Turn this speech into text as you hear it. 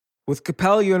With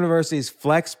Capella University's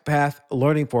FlexPath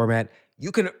learning format, you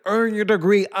can earn your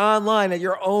degree online at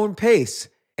your own pace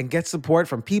and get support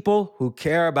from people who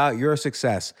care about your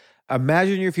success.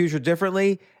 Imagine your future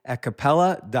differently at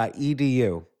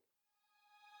capella.edu.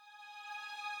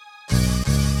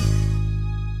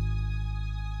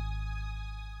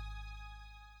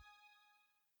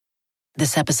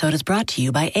 This episode is brought to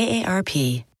you by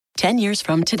AARP. 10 years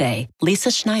from today,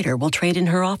 Lisa Schneider will trade in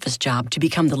her office job to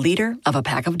become the leader of a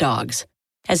pack of dogs.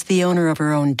 As the owner of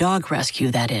her own dog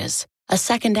rescue, that is. A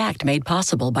second act made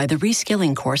possible by the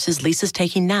reskilling courses Lisa's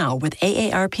taking now with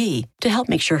AARP to help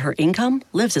make sure her income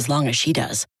lives as long as she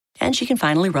does. And she can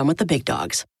finally run with the big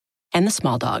dogs. And the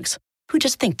small dogs, who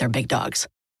just think they're big dogs.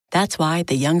 That's why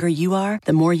the younger you are,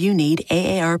 the more you need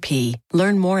AARP.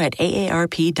 Learn more at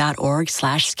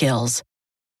aarp.org/skills.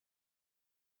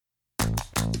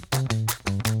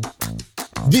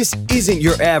 This isn't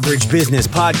your average business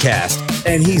podcast,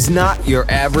 and he's not your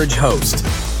average host.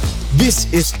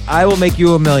 This is I Will Make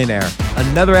You a Millionaire,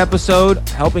 another episode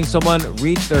helping someone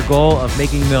reach their goal of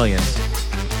making millions.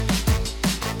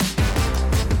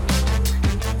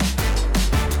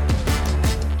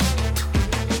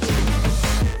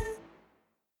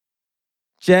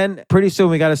 Jen, pretty soon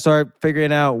we got to start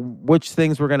figuring out which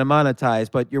things we're going to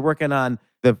monetize, but you're working on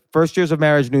the First Years of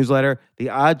Marriage newsletter, the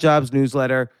Odd Jobs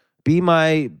newsletter,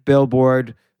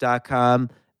 BeMyBillboard.com,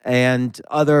 and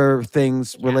other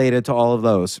things related to all of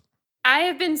those. I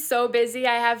have been so busy.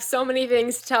 I have so many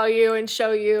things to tell you and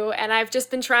show you, and I've just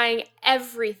been trying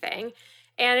everything,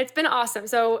 and it's been awesome.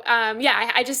 So,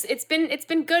 it's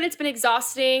been good. It's been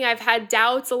exhausting. I've had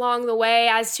doubts along the way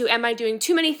as to, am I doing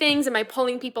too many things? Am I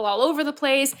pulling people all over the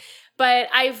place? But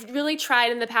I've really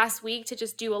tried in the past week to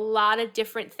just do a lot of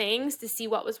different things to see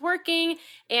what was working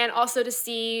and also to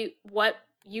see what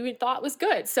you thought was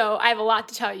good. So I have a lot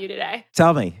to tell you today.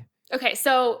 Tell me. Okay,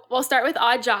 so we'll start with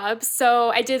Odd Jobs.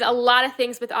 So I did a lot of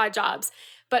things with Odd Jobs.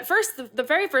 But first, the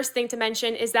very first thing to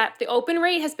mention is that the open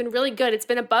rate has been really good. It's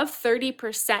been above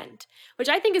 30%, which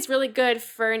I think is really good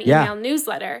for an email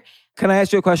newsletter. Can I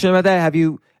ask you a question about that? Have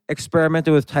you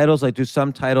experimented with titles? Like, do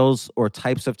some titles or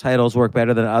types of titles work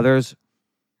better than others?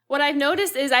 What I've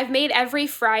noticed is I've made every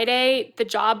Friday the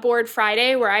job board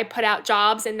Friday where I put out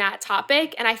jobs in that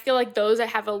topic. And I feel like those that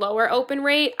have a lower open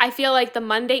rate. I feel like the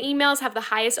Monday emails have the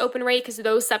highest open rate because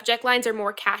those subject lines are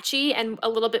more catchy and a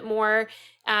little bit more.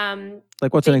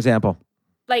 Like what's an example?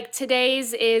 Like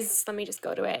today's is, let me just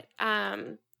go to it.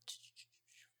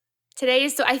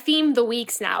 Today's, so I theme the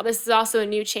weeks now. This is also a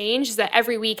new change, is that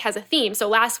every week has a theme. So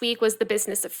last week was the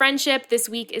business of friendship. This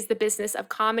week is the business of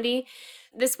comedy.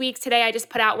 This week, today, I just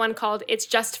put out one called It's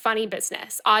Just Funny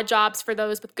Business, Odd Jobs for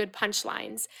those with good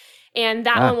punchlines. And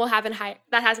that one will have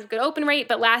that has a good open rate.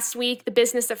 But last week, the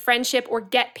business of friendship or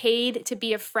get paid to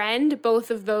be a friend,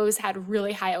 both of those had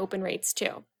really high open rates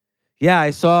too. Yeah,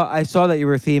 I saw that you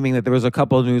were theming that there was a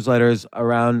couple of newsletters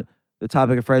around the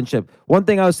topic of friendship. One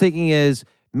thing I was thinking is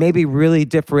maybe really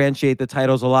differentiate the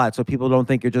titles a lot so people don't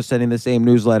think you're just sending the same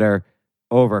newsletter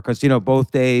over, because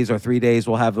both days or 3 days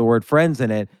will have the word friends in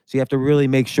it, so you have to really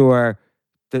make sure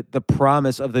that the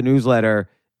promise of the newsletter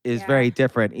is very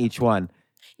different each one.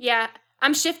 Yeah,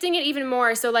 I'm shifting it even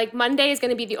more. So like Monday is going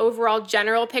to be the overall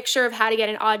general picture of how to get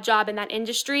an odd job in that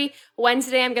industry.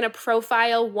 Wednesday, I'm going to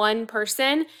profile one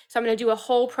person. So I'm going to do a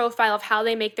whole profile of how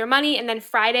they make their money. And then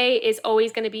Friday is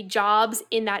always going to be jobs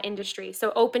in that industry.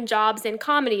 So open jobs in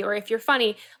comedy, or if you're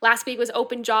funny. Last week was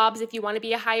open jobs if you want to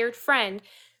be a hired friend.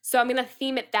 So I'm going to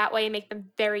theme it that way and make them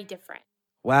very different.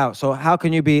 Wow. So how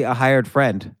can you be a hired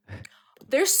friend?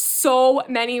 There's so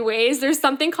many ways. There's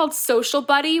something called Social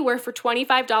Buddy, where for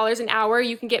 $25 an hour,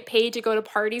 you can get paid to go to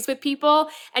parties with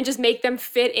people and just make them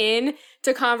fit in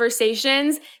to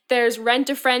conversations. There's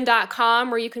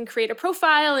rentafriend.com, where you can create a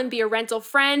profile and be a rental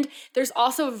friend. There's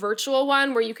also a virtual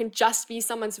one where you can just be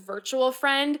someone's virtual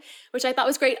friend, which I thought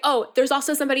was great. Oh, there's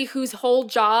also somebody whose whole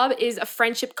job is a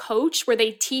friendship coach, where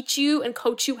they teach you and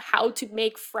coach you how to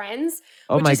make friends,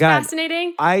 which is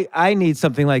fascinating. I need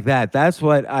something like that. That's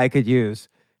what I could use.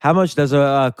 How much does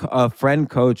a friend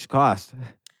coach cost?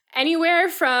 Anywhere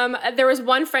from, there was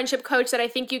one friendship coach that I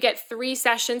think you get 3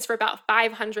 sessions for about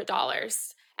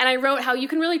 $500. And I wrote how you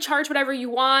can really charge whatever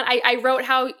you want. I wrote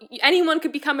how anyone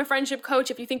could become a friendship coach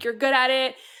if you think you're good at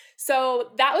it. So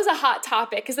that was a hot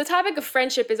topic, because the topic of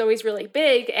friendship is always really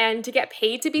big, and to get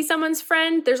paid to be someone's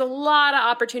friend, there's a lot of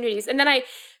opportunities. And then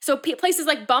places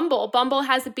like Bumble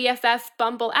has the BFF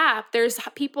Bumble app. There's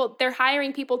people, they're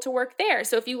hiring people to work there.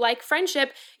 So if you like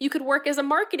friendship, you could work as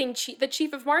the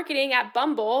chief of marketing at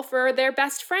Bumble for their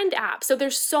best friend app. So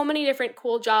there's so many different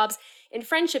cool jobs in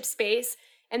friendship space.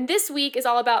 And this week is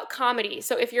all about comedy.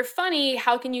 So if you're funny,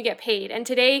 how can you get paid? And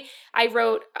today I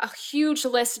wrote a huge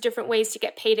list of different ways to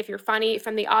get paid if you're funny,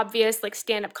 from the obvious, like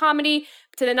stand-up comedy,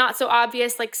 to the not so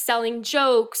obvious, like selling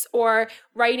jokes or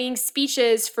writing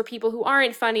speeches for people who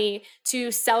aren't funny,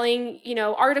 to selling,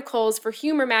 articles for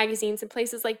humor magazines and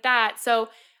places like that. So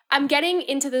I'm getting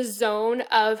into the zone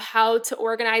of how to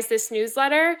organize this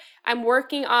newsletter. I'm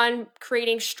working on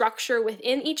creating structure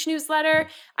within each newsletter.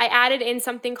 I added in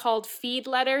something called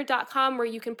feedletter.com where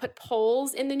you can put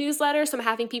polls in the newsletter. So I'm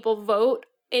having people vote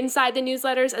inside the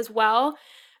newsletters as well.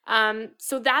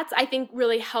 So that's, I think,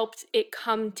 really helped it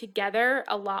come together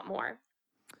a lot more.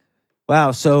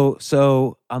 Wow.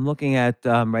 So I'm looking at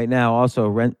right now also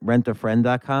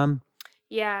rentafriend.com.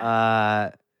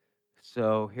 Yeah.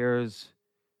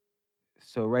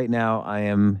 So right now I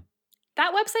am.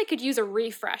 That website could use a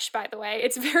refresh, by the way.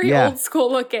 It's very old school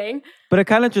looking. But it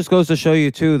kind of just goes to show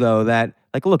you too, though, that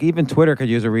like, look, even Twitter could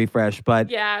use a refresh. But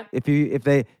yeah, if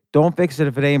they don't fix it,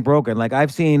 if it ain't broken, like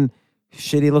I've seen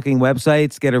shitty looking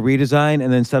websites get a redesign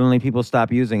and then suddenly people stop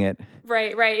using it.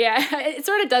 Right. Yeah. It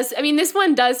sort of does. I mean, this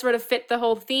one does sort of fit the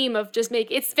whole theme of just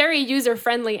it's very user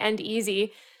friendly and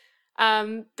easy.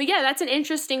 But yeah, that's an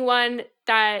interesting one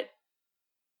that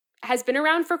has been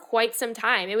around for quite some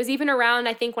time. It was even around,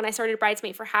 I think, when I started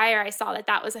Bridesmaid for Hire, I saw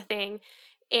that was a thing.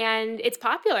 And it's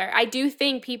popular. I do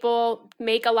think people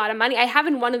make a lot of money. I have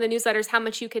in one of the newsletters how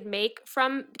much you could make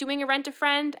from doing a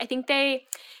rent-a-friend. I think they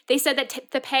said that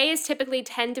the pay is typically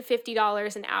 $10 to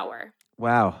 $50 an hour.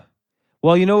 Wow.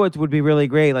 Well, you know what would be really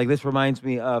great? Like this reminds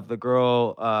me of the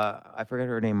girl, I forget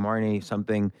her name, Marnie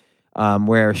something,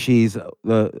 where she's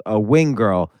a wing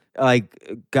girl.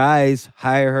 Like guys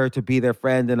hire her to be their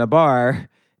friend in a bar,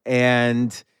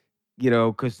 and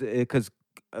because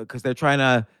they're trying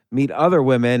to meet other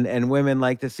women, and women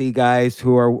like to see guys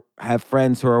who have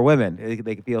friends who are women.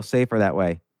 They feel safer that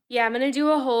way. Yeah, I'm gonna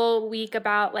do a whole week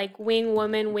about like wing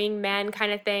woman, wing men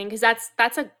kind of thing, because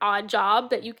that's an odd job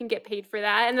that you can get paid for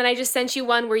that. And then I just sent you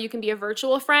one where you can be a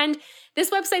virtual friend. This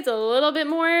website's a little bit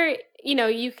more,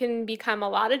 you can become a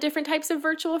lot of different types of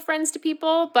virtual friends to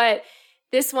people, but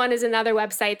this one is another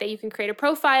website that you can create a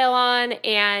profile on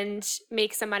and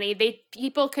make some money.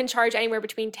 People can charge anywhere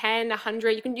between 10,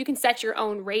 100. You can set your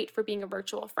own rate for being a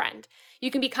virtual friend.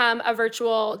 You can become a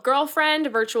virtual girlfriend, a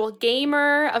virtual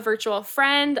gamer, a virtual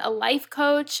friend, a life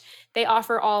coach. They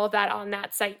offer all of that on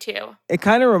that site too. It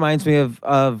kind of reminds me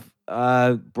of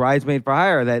Bridesmaid for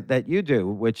Hire that you do,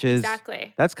 which is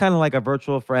exactly. That's kind of like a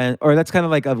virtual friend, or that's kind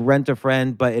of like a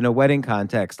rent-a-friend, but in a wedding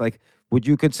context. Like, would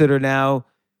you consider now?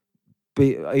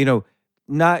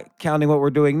 Not counting what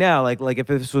we're doing now, like if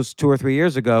this was 2 or 3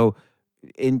 years ago,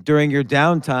 during your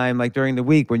downtime, like during the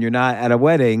week when you're not at a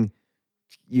wedding,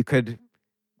 you could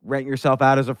rent yourself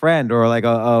out as a friend or like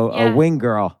a wing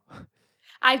girl.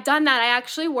 I've done that. I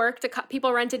actually worked.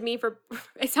 People rented me for.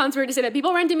 It sounds weird to say that.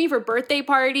 People rented me for birthday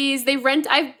parties.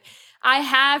 I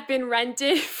have been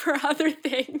rented for other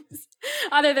things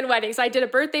other than weddings. So I did a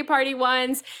birthday party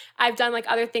once. I've done like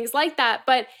other things like that,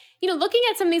 but. Looking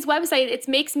at some of these websites, it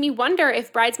makes me wonder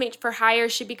if Bridesmaid for Hire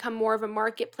should become more of a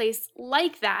marketplace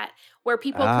like that, where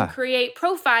people can create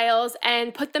profiles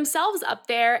and put themselves up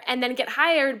there and then get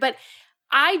hired. But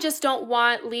I just don't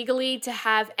want legally to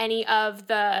have any of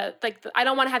I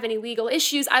don't want to have any legal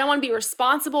issues. I don't want to be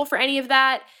responsible for any of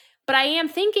that. But I am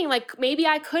thinking like maybe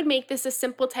I could make this a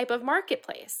simple type of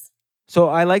marketplace. So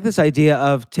I like this idea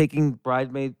of taking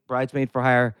Bridesmaid for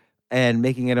Hire and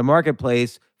making it a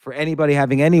marketplace for anybody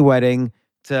having any wedding,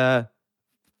 to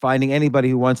finding anybody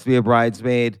who wants to be a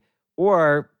bridesmaid,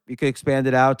 or you could expand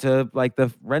it out to like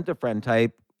the rent-a-friend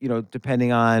type,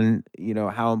 depending on,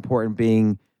 how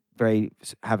important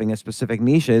having a specific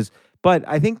niche is. But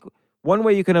I think one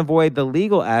way you can avoid the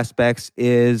legal aspects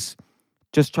is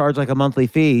just charge like a monthly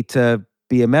fee to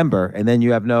be a member. And then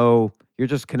you're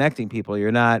just connecting people.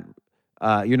 You're not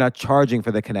charging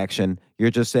for the connection.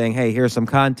 You're just saying, hey, here's some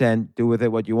content, do with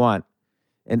it what you want.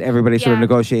 And everybody sort of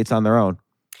negotiates on their own.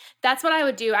 That's what I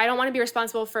would do. I don't want to be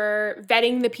responsible for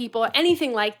vetting the people or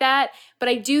anything like that. But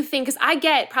I do think, because I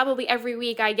get probably every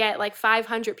week, I get like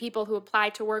 500 people who apply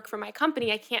to work for my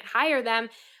company. I can't hire them.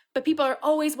 But people are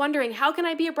always wondering, how can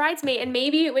I be a bridesmaid? And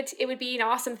maybe it would be an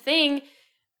awesome thing,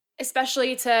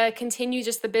 especially to continue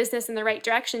just the business in the right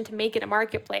direction, to make it a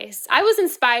marketplace. I was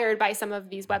inspired by some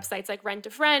of these websites like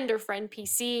Rent-a-Friend or Friend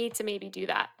PC to maybe do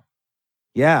that.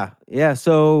 Yeah.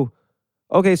 So...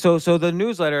 Okay, so the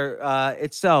newsletter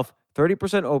itself,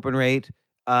 30% open rate.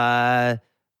 I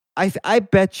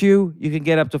bet you can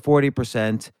get up to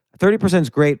 40%. 30% is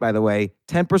great, by the way.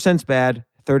 10% is bad.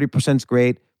 30% is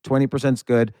great. 20% is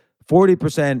good.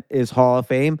 40% is Hall of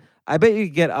Fame. I bet you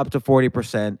could get up to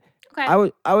 40%.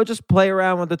 Okay. I would just play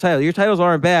around with the title. Your titles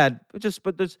aren't bad,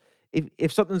 but there's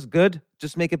if something's good,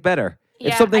 just make it better. Yeah,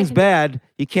 If something's I can do that. bad,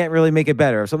 you can't really make it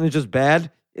better. If something's just bad,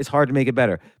 it's hard to make it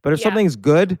better. But if Yeah. something's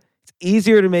good, it's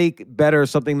easier to make better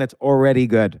something that's already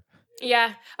good.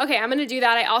 Yeah. Okay, I'm going to do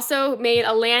that. I also made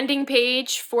a landing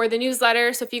page for the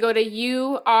newsletter. So if you go to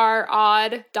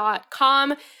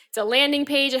youareodd.com, it's a landing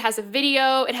page. It has a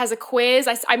video. It has a quiz.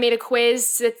 I made a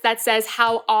quiz that says,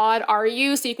 how odd are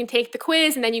you? So you can take the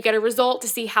quiz and then you get a result to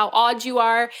see how odd you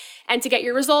are. And to get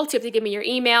your results, you have to give me your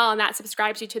email, and that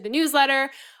subscribes you to the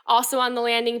newsletter. Also on the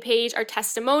landing page are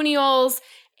testimonials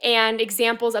and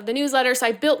examples of the newsletter. So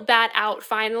I built that out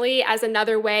finally as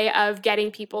another way of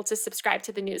getting people to subscribe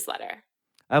to the newsletter.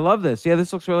 I love this. Yeah,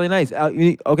 this looks really nice.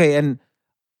 Okay, and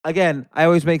again, I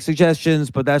always make suggestions,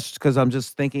 but that's because I'm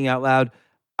just thinking out loud.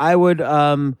 I would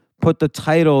put the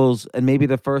titles and maybe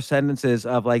the first sentences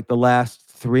of like the last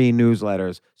 3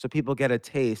 newsletters, so people get a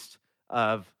taste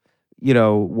of,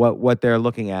 what they're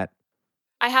looking at.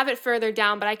 I have it further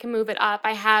down, but I can move it up.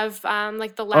 I have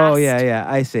like the last. Oh yeah,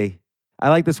 I see. I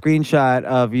like the screenshot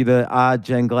of you, the odd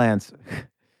Jen Glantz.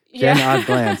 Jen Odd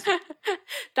Glantz.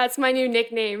 That's my new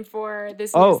nickname for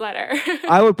this Oh, newsletter.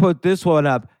 I would put this one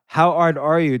up. How odd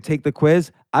are you? Take the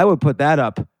quiz. I would put that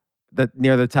up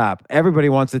near the top. Everybody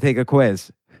wants to take a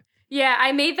quiz. Yeah,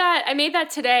 I made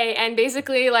that today, and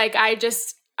basically like I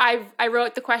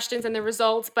wrote the questions and the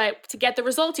results, but to get the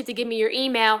results, you have to give me your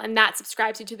email, and that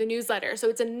subscribes you to the newsletter. So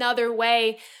it's another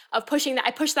way of pushing that.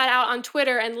 I push that out on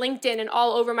Twitter and LinkedIn and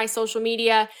all over my social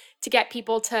media to get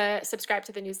people to subscribe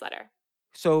to the newsletter.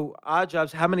 So Odd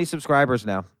Jobs, how many subscribers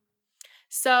now?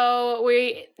 So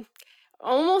we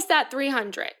almost at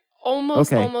 300.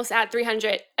 Almost at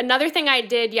 300. Another thing I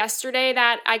did yesterday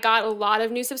that I got a lot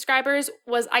of new subscribers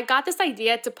was I got this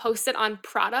idea to post it on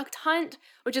Product Hunt,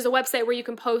 which is a website where you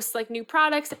can post like new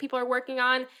products that people are working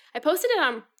on. I posted it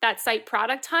on that site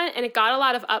Product Hunt, and it got a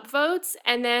lot of upvotes,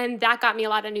 and then that got me a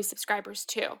lot of new subscribers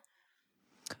too.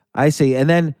 I see. And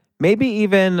then maybe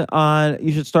even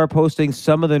you should start posting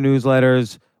some of the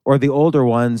newsletters or the older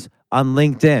ones on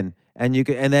LinkedIn,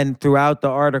 and then throughout the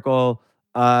article,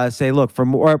 say, look, for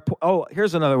more. Oh,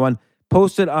 here's another one.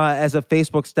 Post it as a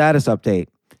Facebook status update,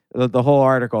 the whole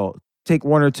article. Take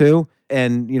 1 or 2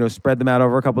 and, spread them out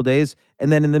over a couple of days.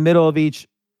 And then in the middle of each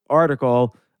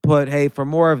article, put, hey, for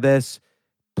more of this,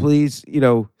 please,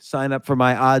 sign up for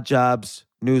my Odd Jobs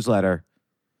newsletter.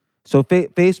 So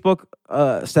Facebook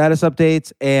status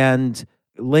updates and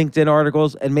LinkedIn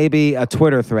articles, and maybe a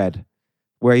Twitter thread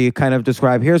where you kind of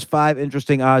describe, here's 5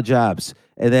 interesting odd jobs.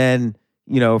 And then,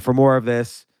 for more of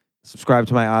this, subscribe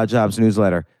to my Odd Jobs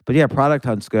newsletter. But yeah, Product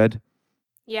Hunt's good.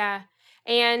 Yeah.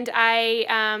 And I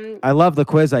love the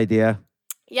quiz idea.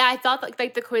 Yeah, I thought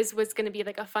like the quiz was going to be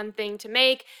like a fun thing to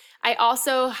make. I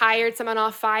also hired someone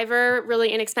off Fiverr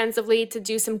really inexpensively to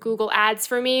do some Google ads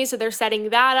for me. So they're setting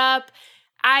that up.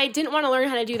 I didn't want to learn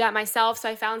how to do that myself. So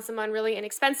I found someone really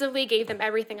inexpensively, gave them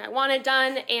everything I wanted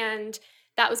done, and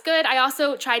that was good. I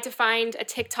also tried to find a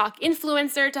TikTok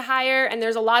influencer to hire, and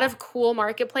there's a lot of cool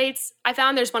marketplaces. I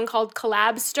found there's one called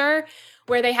Collabster,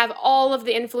 where they have all of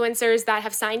the influencers that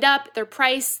have signed up, their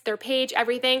price, their page,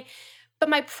 everything. But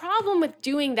my problem with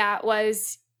doing that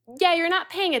was, yeah, you're not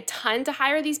paying a ton to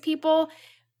hire these people,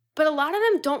 but a lot of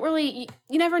them don't really,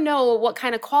 you never know what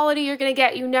kind of quality you're going to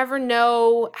get. You never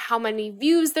know how many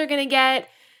views they're going to get.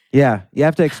 Yeah, you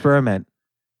have to experiment.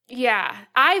 Yeah.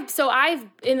 I've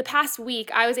in the past week,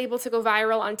 I was able to go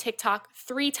viral on TikTok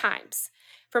 3 times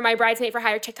for my Bridesmaid for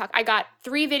Hire TikTok. I got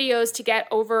 3 videos to get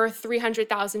over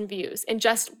 300,000 views in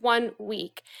just 1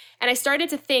 week. And I started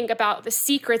to think about the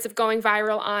secrets of going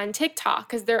viral on TikTok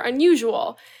because they're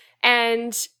unusual.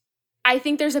 And I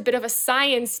think there's a bit of a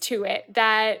science to it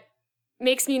that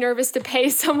makes me nervous to pay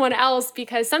someone else,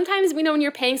 because sometimes we know when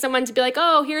you're paying someone to be like,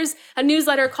 oh, here's a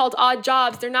newsletter called Odd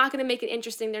Jobs, they're not going to make it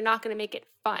interesting. They're not going to make it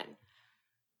fun.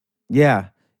 Yeah.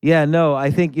 Yeah, no,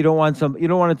 I think you don't want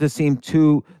it to seem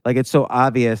too like it's so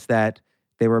obvious that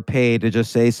they were paid to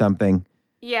just say something.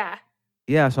 Yeah.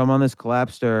 Yeah, so I'm on this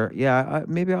Collabster. Yeah,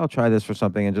 maybe I'll try this for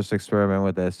something and just experiment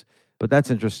with this. But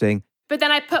that's interesting. But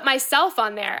then I put myself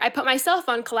on there. I put myself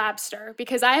on Collabster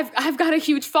because I've got a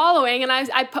huge following, and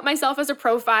I put myself as a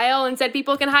profile and said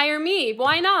people can hire me.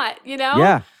 Why not?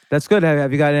 Yeah, that's good.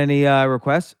 Have you got any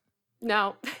requests?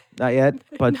 No. Not yet,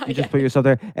 but Not you just yet. put yourself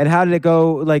there. And how did it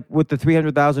go, like, with the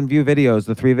 300,000 view videos,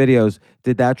 the 3 videos?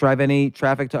 Did that drive any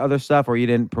traffic to other stuff, or you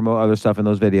didn't promote other stuff in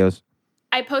those videos?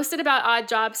 I posted about odd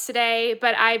jobs today,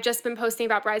 but I've just been posting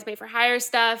about Bridesmaid for Hire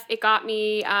stuff. It got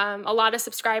me a lot of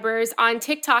subscribers. On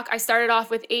TikTok, I started off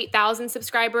with 8,000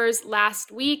 subscribers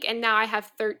last week, and now I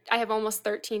have almost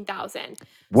 13,000.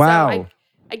 Wow. So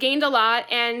I gained a lot,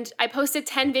 and I posted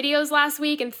 10 videos last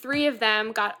week, and 3 of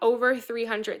them got over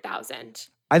 300,000.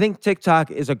 I think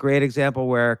TikTok is a great example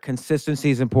where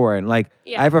consistency is important. Like,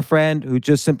 Yeah. I have a friend who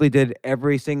just simply did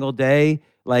every single day,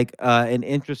 like an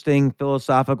interesting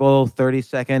philosophical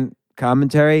 30-second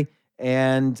commentary.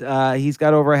 And he's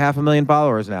got over 500,000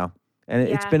 followers now. And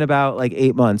it's Yeah. been about like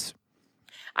 8 months.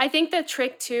 I think the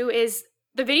trick too is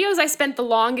the videos I spent the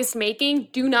longest making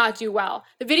do not do well.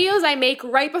 The videos I make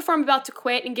right before I'm about to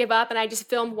quit and give up and I just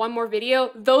film one more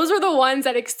video, those are the ones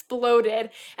that exploded.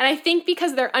 And I think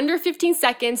because they're under 15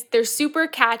 seconds, they're super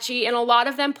catchy, and a lot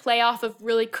of them play off of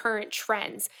really current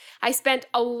trends. I spent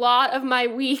a lot of my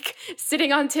week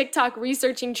sitting on TikTok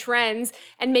researching trends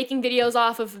and making videos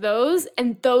off of those,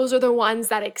 and those are the ones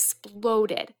that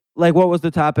exploded. Like, what was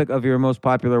the topic of your most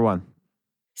popular one?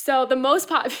 So the most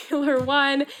popular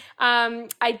one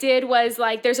I did was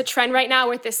like, there's a trend right now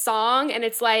with this song, and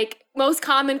it's like most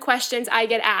common questions I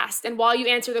get asked. And while you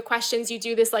answer the questions, you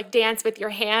do this like dance with your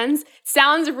hands.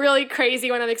 Sounds really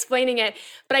crazy when I'm explaining it,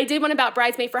 but I did one about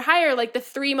Bridesmaid for Hire, like the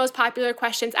 3 most popular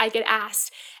questions I get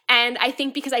asked. And I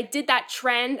think because I did that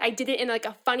trend, I did it in like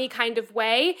a funny kind of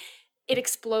way, it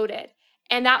exploded.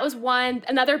 And that was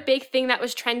another big thing that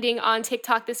was trending on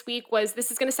TikTok this week was,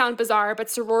 this is going to sound bizarre, but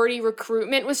sorority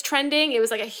recruitment was trending. It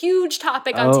was like a huge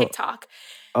topic on TikTok.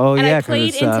 Oh, and yeah, I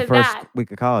played because it's into first that.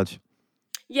 week of college.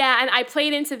 Yeah, and I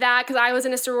played into that because I was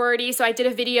in a sorority. So I did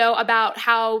a video about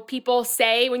how people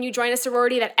say when you join a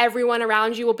sorority that everyone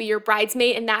around you will be your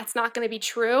bridesmaid, and that's not going to be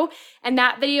true. And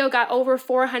that video got over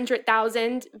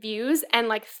 400,000 views and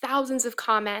like thousands of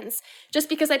comments just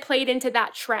because I played into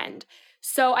that trend.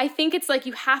 So I think it's like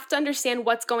you have to understand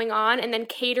what's going on and then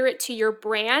cater it to your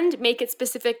brand, make it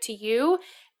specific to you,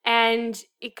 and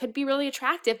it could be really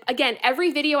attractive. Again,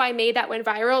 every video I made that went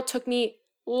viral took me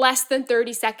less than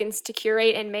 30 seconds to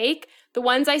curate and make. The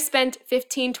ones I spent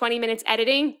 15, 20 minutes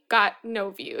editing got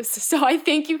no views. So I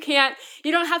think you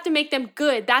don't have to make them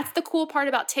good. That's the cool part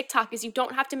about TikTok is you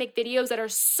don't have to make videos that are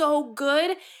so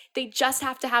good. They just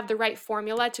have to have the right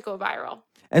formula to go viral.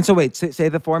 And so wait, say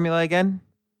the formula again.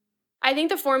 I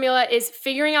think the formula is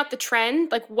figuring out the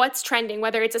trend, like what's trending,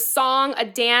 whether it's a song, a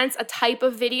dance, a type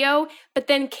of video, but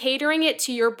then catering it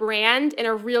to your brand in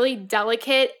a really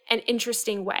delicate and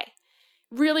interesting way.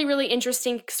 Really, really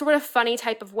interesting, sort of funny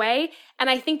type of way. And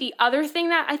I think the other thing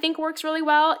that I think works really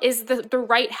well is the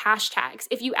right hashtags.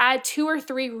 If you add 2 or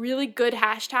 3 really good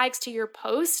hashtags to your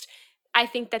post, I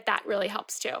think that really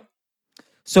helps too.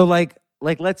 So like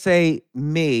let's say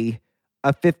me,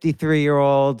 a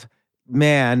 53-year-old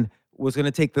man, was going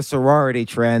to take the sorority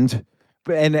trend,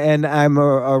 and I'm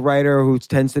a writer who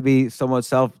tends to be somewhat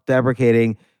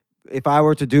self-deprecating. If I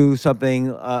were to do something,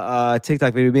 a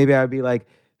TikTok video, maybe I would be like,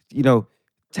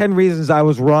 10 reasons I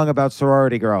was wrong about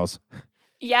sorority girls.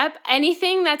 Yep.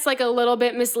 Anything that's like a little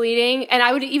bit misleading. And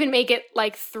I would even make it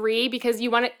like 3 because the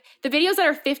videos that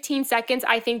are 15 seconds,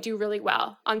 I think do really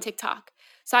well on TikTok.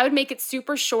 So I would make it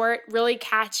super short, really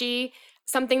catchy,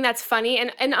 something that's funny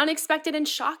and unexpected and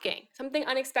shocking, something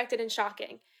unexpected and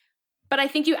shocking. But I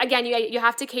think you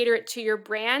have to cater it to your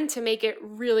brand to make it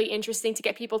really interesting to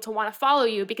get people to want to follow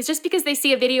you, because just because they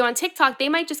see a video on TikTok, they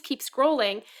might just keep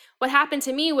scrolling. What happened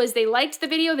to me was they liked the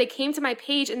video, they came to my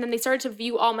page, and then they started to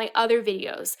view all my other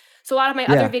videos. So a lot of my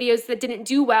other videos that didn't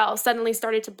do well suddenly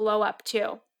started to blow up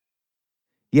too.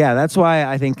 Yeah, that's why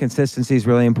I think consistency is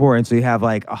really important. So you have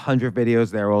like 100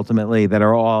 videos there ultimately that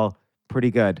are all pretty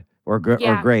good or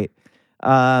great.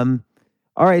 All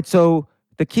right, so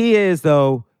the key is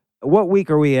though, what week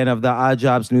are we in of the Odd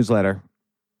Jobs newsletter?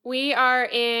 We are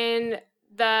in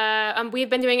we've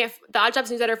been doing the Odd Jobs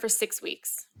newsletter for 6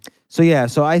 weeks.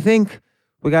 So I think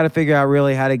we got to figure out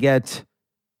really how to get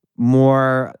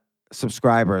more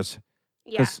subscribers.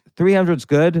 Because 300 is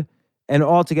good. And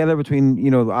altogether between,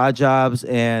 the Odd Jobs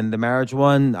and the marriage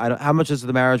one, how much does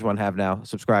the marriage one have now,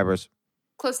 subscribers?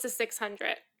 Close to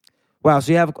 600. Wow,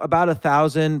 so you have about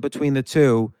 1,000 between the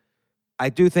two. I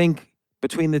do think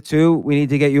between the two, we need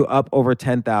to get you up over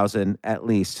 10,000 at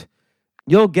least.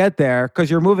 You'll get there because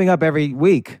you're moving up every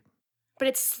week.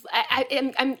 But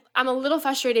I'm a little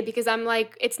frustrated because I'm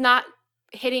like, it's not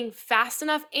hitting fast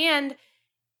enough, and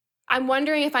I'm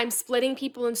wondering if I'm splitting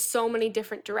people in so many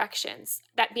different directions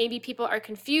that maybe people are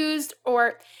confused,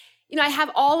 or I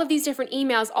have all of these different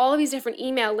emails, all of these different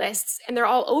email lists, and they're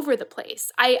all over the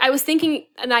place. I was thinking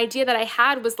an idea that I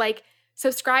had was like,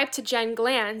 subscribe to Jen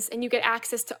Glantz and you get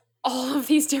access to all of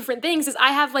these different things. Is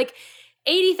I have like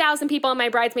 80,000 people on my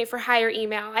Bridesmaid for Hire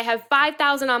email. I have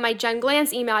 5,000 on my Jen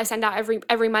Glantz email I send out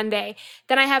every Monday.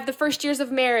 Then I have the first years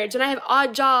of marriage, and I have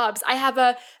odd jobs. I have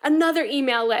another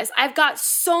email list. I've got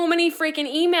so many freaking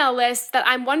email lists that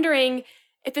I'm wondering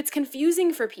if it's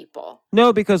confusing for people.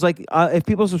 No, because like if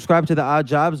people subscribe to the Odd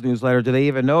Jobs newsletter, do they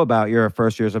even know about your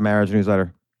first years of marriage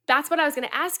newsletter? That's what I was going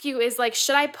to ask you is like,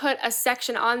 should I put a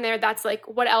section on there that's like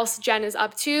what else Jen is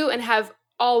up to and have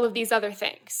all of these other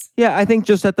things? Yeah, I think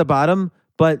just at the bottom,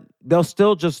 but they'll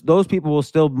still those people will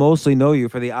still mostly know you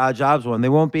for the Odd Jobs one. They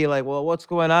won't be like, well, what's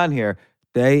going on here?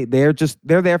 They're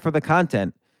there for the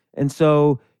content. And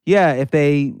so, yeah, if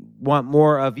they want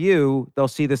more of you, they'll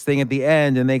see this thing at the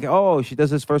end and they go, oh, she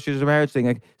does this first years of marriage thing.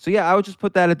 Like, so yeah, I would just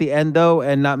put that at the end though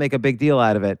and not make a big deal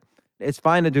out of it. It's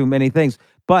fine to do many things.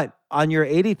 But on your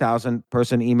 80,000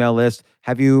 person email list,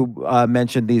 have you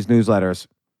mentioned these newsletters?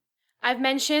 I've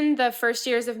mentioned the first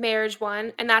years of marriage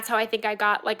one, and that's how I think I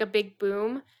got like a big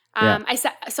boom. Yeah.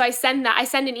 I send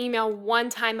an email one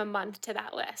time a month to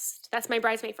that list. That's my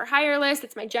Bridesmaid for Hire list.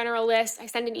 It's my general list. I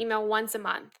send an email once a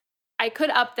month. I could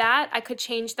up that. I could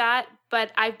change that,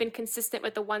 but I've been consistent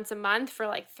with the once a month for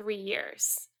like 3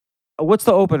 years. What's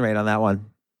the open rate on that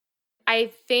one?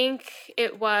 I think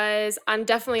it was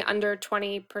definitely under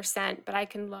 20%, but I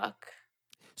can look.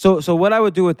 So what I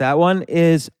would do with that one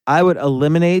is I would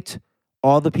eliminate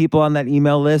all the people on that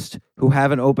email list who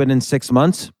haven't opened in 6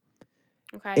 months.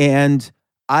 Okay. And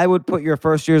I would put your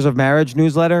first years of marriage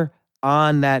newsletter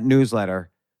on that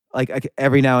newsletter, like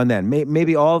every now and then.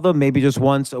 Maybe all of them, maybe just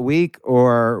once a week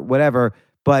or whatever.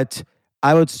 But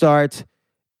I would start.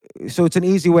 So it's an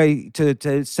easy way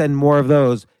to send more of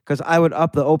those because I would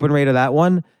up the open rate of that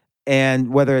one.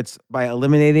 And whether it's by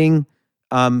eliminating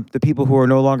the people who are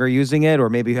no longer using it, or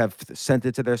maybe have sent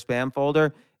it to their spam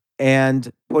folder,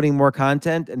 and putting more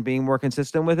content and being more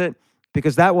consistent with it,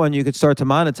 because that one you could start to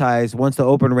monetize once the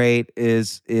open rate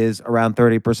is around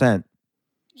 30%.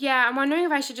 Yeah, I'm wondering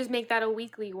if I should just make that a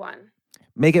weekly one.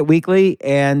 Make it weekly,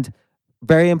 and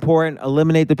very important,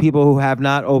 eliminate the people who have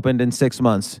not opened in 6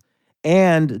 months,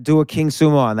 and do a King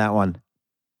Sumo on that one.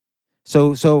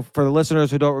 So for the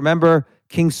listeners who don't remember,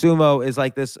 King Sumo is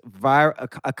like this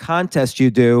a contest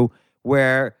you do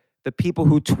where the people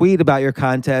who tweet about your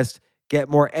contest get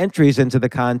more entries into the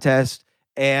contest,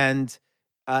 and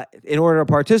in order to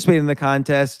participate in the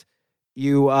contest,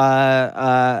 you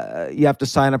have to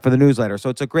sign up for the newsletter. So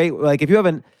it's a great, like if you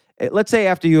haven't, let's say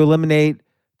after you eliminate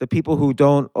the people who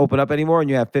don't open up anymore and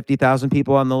you have 50,000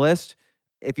 people on the list,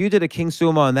 if you did a King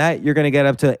Sumo on that, you're going to get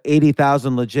up to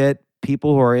 80,000 legit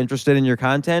people who are interested in your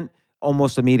content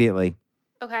almost immediately.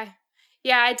 Okay.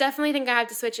 Yeah, I definitely think I have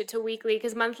to switch it to weekly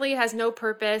because monthly has no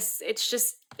purpose. It's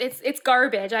just, it's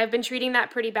garbage. I've been treating that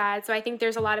pretty bad. So I think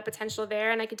there's a lot of potential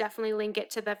there, and I could definitely link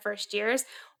it to the first years.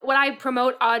 Would I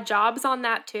promote odd jobs on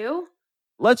that too?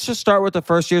 Let's just start with the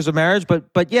first years of marriage,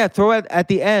 but yeah, throw it at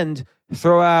the end,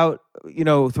 throw out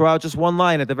just one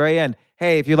line at the very end.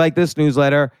 Hey, if you like this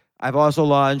newsletter, I've also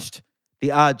launched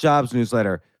the Odd Jobs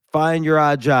newsletter. Find your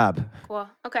odd job. Cool.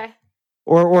 Okay.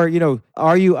 Or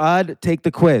are you odd? Take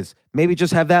the quiz. Maybe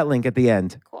just have that link at the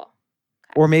end. Cool.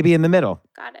 Okay. Or maybe in the middle.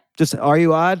 Got it. Just, are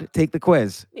you odd? Take the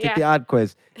quiz. Take the odd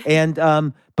quiz. And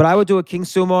but I would do a King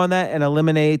Sumo on that and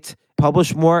eliminate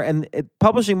publish more. And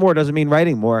publishing more doesn't mean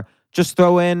writing more. Just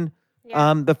throw in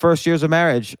the first years of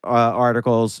marriage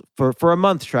articles for a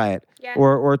month. Try it. Yeah.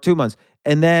 Or 2 months.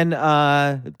 And then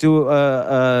do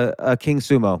a King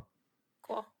Sumo.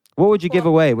 Cool. What would you give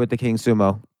away with the King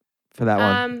Sumo for that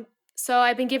one? So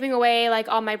I've been giving away like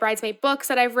all my Bridesmaid books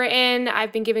that I've written.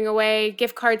 I've been giving away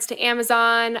gift cards to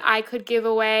Amazon. I could give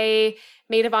away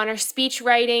Maid of Honor speech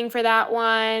writing for that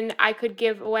one. I could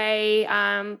give away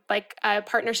like a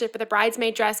partnership with a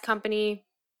bridesmaid dress company.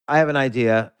 I have an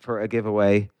idea for a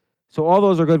giveaway. So all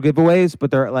those are good giveaways,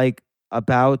 but they're like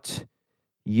about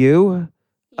you.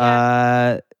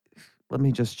 Yeah. Let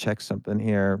me just check something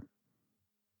here.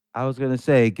 I was going to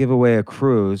say give away a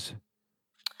cruise,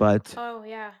 but Oh,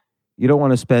 yeah. you don't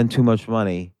want to spend too much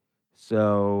money.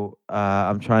 So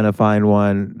I'm trying to find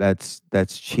one that's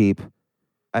cheap.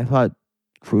 I thought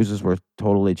cruises were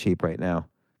totally cheap right now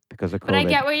because of COVID. But I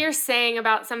get what you're saying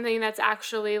about something that's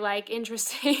actually like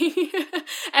interesting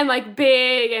and like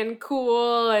big and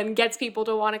cool and gets people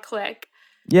to want to click.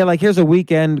 Yeah, like here's a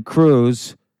weekend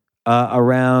cruise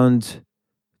around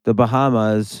the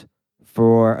Bahamas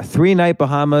for a 3-night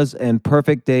Bahamas and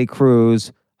perfect day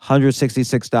cruise,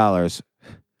 $166.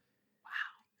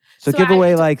 So give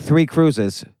away like 3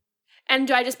 cruises. And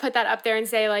do I just put that up there and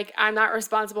say like I'm not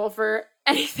responsible for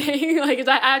anything? Like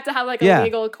I have to have like a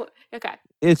legal. Okay.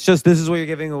 It's just this is what you're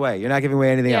giving away. You're not giving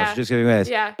away anything else. You're just giving away this.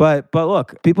 Yeah. But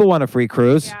look, people want a free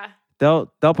cruise. Yeah.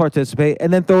 they'll participate,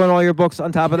 and then throw in all your books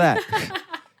on top of that.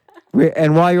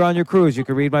 And while you're on your cruise, you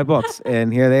can read my books,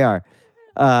 and here they are.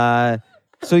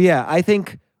 So yeah, I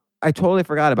think I totally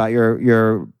forgot about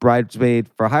your bridesmaid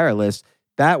for hire list.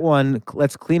 That one,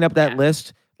 let's clean up that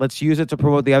list. Let's use it to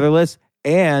promote the other list.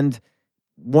 And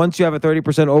once you have a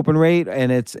 30% open rate,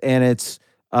 and it's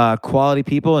quality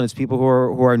people, and it's people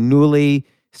who are newly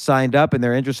signed up and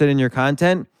they're interested in your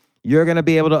content, you're going to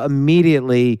be able to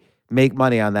immediately make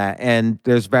money on that. And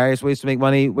there's various ways to make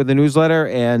money with the newsletter.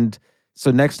 And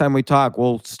so next time we talk,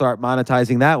 we'll start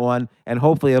monetizing that one, and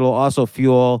hopefully it'll also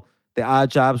fuel the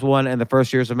Odd Jobs one and the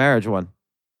First Years of Marriage one.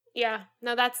 Yeah,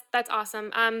 no, that's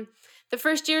awesome. The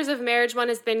First Years of Marriage one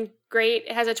has been great.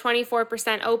 It has a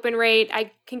 24% open rate.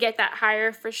 I can get that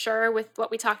higher for sure with what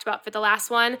we talked about for the last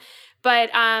one. But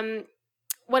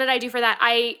what did I do for that?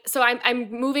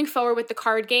 I'm moving forward with the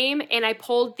card game, and I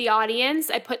polled the audience.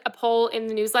 I put a poll in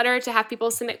the newsletter to have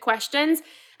people submit questions.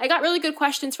 I got really good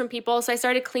questions from people, so I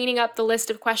started cleaning up the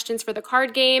list of questions for the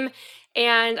card game,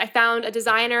 and I found a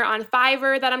designer on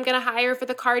Fiverr that I'm going to hire for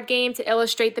the card game to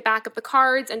illustrate the back of the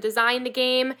cards and design the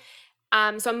game.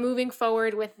 So I'm moving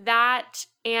forward with that.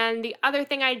 And the other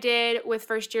thing I did with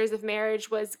First Years of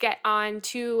Marriage was get on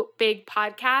 2 big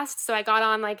podcasts. So I got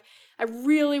on like a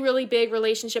really, really big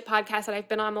relationship podcast that I've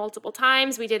been on multiple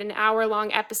times. We did an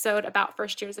hour-long episode about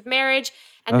First Years of Marriage.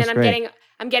 And That's then great.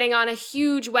 I'm getting on a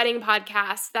huge wedding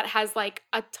podcast that has like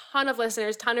a ton of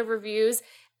listeners, ton of reviews,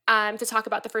 to talk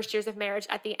about the First Years of Marriage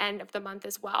at the end of the month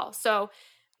as well. So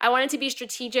I wanted to be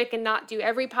strategic and not do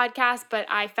every podcast, but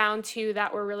I found 2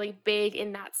 that were really big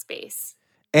in that space.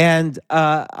 And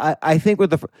I think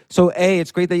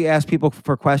it's great that you ask people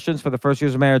for questions for the First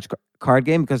Years of Marriage card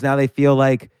game, because now they feel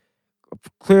like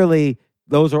clearly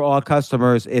those are all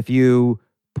customers if you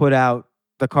put out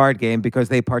the card game, because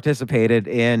they participated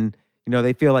in,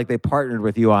 they feel like they partnered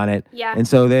with you on it. Yeah. And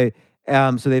so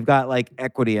they've got like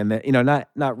equity in that,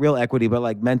 not real equity, but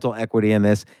like mental equity in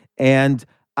this. And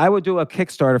I would do a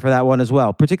Kickstarter for that one as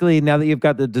well, particularly now that you've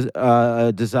got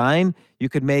the design. You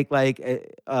could make like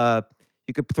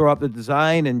you could throw up the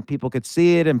design and people could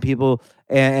see it,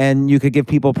 and you could give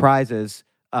people prizes,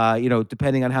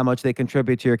 depending on how much they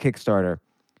contribute to your Kickstarter.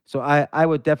 So I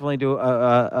would definitely do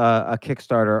a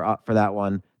Kickstarter for that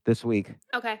one this week.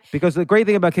 Okay. Because the great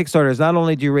thing about Kickstarter is not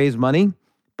only do you raise money,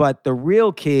 but the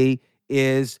real key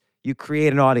is you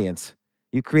create an audience.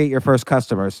 You create your first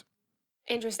customers.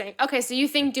 Interesting. Okay, so you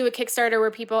think do a Kickstarter where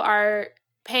people are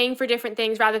paying for different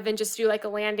things rather than just do like a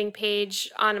landing page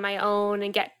on my own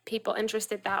and get people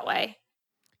interested that way?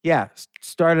 Yeah,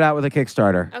 start it out with a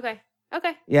Kickstarter. Okay.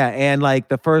 Yeah, and like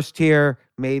the first tier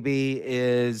maybe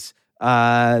is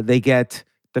they get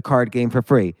the card game for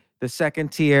free. The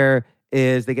second tier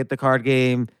is they get the card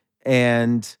game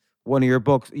and one of your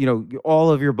books, all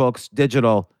of your books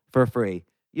digital for free.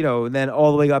 And then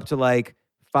all the way up to like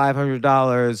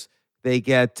 $500, they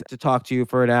get to talk to you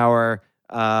for an hour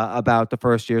about the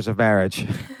First Years of Marriage,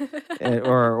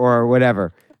 or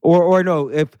whatever. Or no,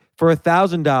 if for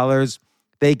 $1,000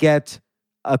 they get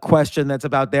a question that's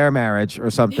about their marriage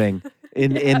or something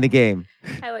in the game.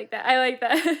 I like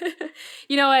that.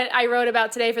 You know what I wrote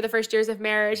about today for the First Years of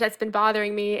Marriage that's been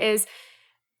bothering me is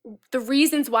the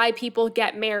reasons why people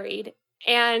get married.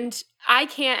 And I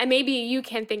can't, and maybe you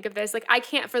can think of this, like I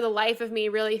can't for the life of me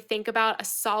really think about a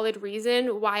solid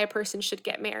reason why a person should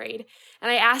get married. And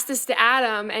I asked this to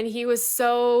Adam and he was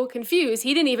so confused.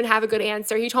 He didn't even have a good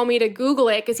answer. He told me to Google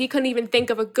it because he couldn't even think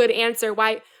of a good answer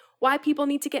why people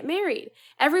need to get married.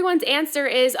 Everyone's answer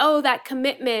is, that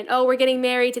commitment. We're getting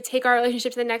married to take our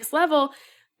relationship to the next level.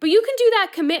 But you can do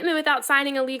that commitment without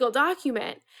signing a legal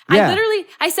document. Yeah.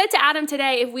 I said to Adam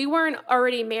today, if we weren't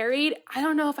already married, I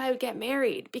don't know if I would get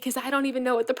married because I don't even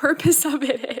know what the purpose of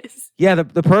it is. Yeah,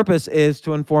 the purpose is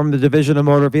to inform the Division of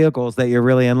Motor Vehicles that you're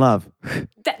really in love.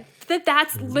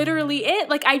 That's literally it.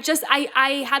 Like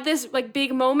I had this like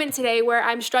big moment today where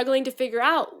I'm struggling to figure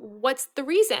out what's the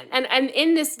reason. And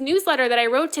in this newsletter that I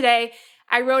wrote today,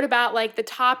 I wrote about like the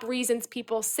top reasons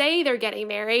people say they're getting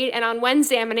married. And on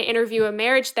Wednesday, I'm going to interview a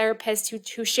marriage therapist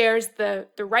who shares the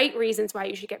right reasons why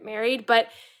you should get married. But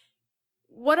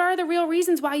what are the real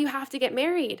reasons why you have to get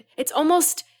married? It's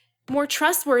almost more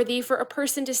trustworthy for a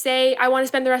person to say, I want to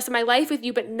spend the rest of my life with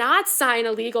you, but not sign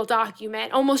a legal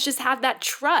document. Almost just have that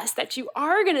trust that you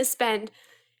are going to spend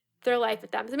their life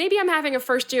with them. So maybe I'm having a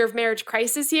first year of marriage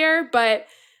crisis here, but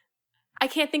I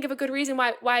can't think of a good reason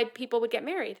why people would get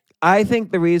married. I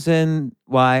think the reason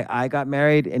why I got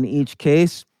married in each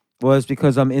case was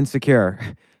because I'm insecure.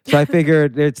 So I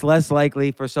figured it's less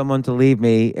likely for someone to leave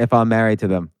me if I'm married to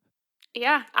them.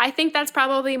 Yeah, I think that's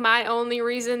probably my only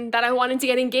reason that I wanted to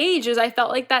get engaged, is I felt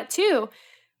like that too.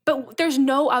 But there's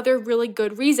no other really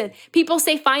good reason. People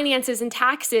say finances and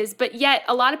taxes, but yet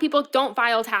a lot of people don't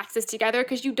file taxes together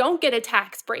because you don't get a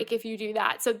tax break if you do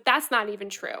that. So that's not even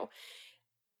true.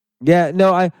 Yeah,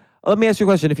 no, let me ask you a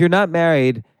question. If you're not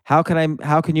married, how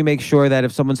can you make sure that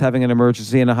if someone's having an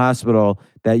emergency in a hospital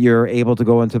that you're able to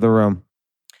go into the room?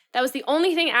 That was the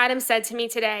only thing Adam said to me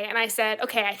today. And I said,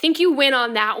 okay, I think you win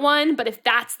on that one. But if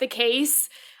that's the case,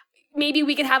 maybe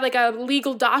we could have like a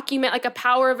legal document, like a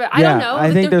power of it. I don't know.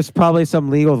 I think there's probably some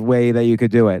legal way that you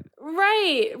could do it.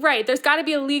 Right. There's got to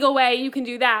be a legal way you can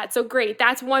do that. So great.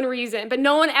 That's one reason. But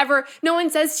no one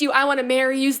says to you, I want to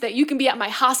marry you so that you can be at my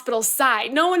hospital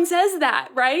side. No one says that,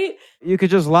 right? You could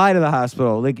just lie to the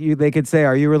hospital. They could say,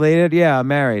 "Are you related?" "Yeah, I'm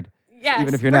married." Yes,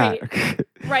 even if you're right. not.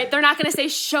 Right. They're not going to say,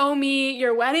 "Show me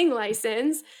your wedding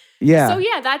license." Yeah. So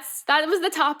yeah, that was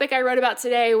the topic I wrote about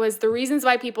today, was the reasons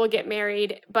why people get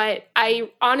married. But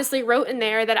I honestly wrote in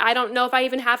there that I don't know if I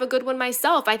even have a good one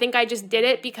myself. I think I just did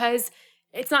it because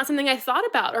it's not something I thought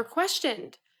about or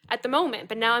questioned at the moment.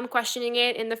 But now I'm questioning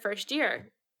it in the first year.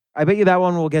 I bet you that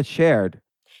one will get shared.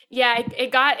 Yeah,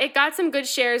 it got some good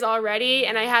shares already,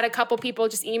 and I had a couple people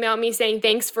just email me saying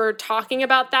thanks for talking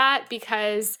about that,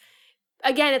 because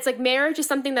again, it's like marriage is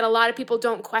something that a lot of people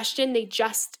don't question, they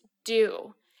just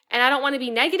do. And I don't want to be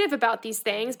negative about these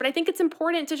things, but I think it's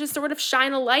important to just sort of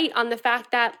shine a light on the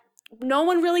fact that no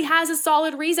one really has a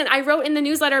solid reason. I wrote in the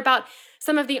newsletter about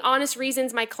some of the honest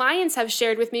reasons my clients have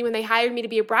shared with me when they hired me to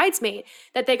be a bridesmaid,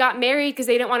 that they got married because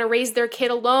they didn't want to raise their kid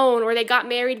alone, or they got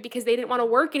married because they didn't want to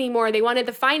work anymore. They wanted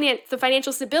the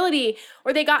financial stability,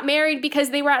 or they got married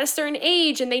because they were at a certain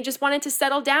age and they just wanted to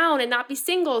settle down and not be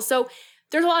single. So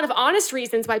there's a lot of honest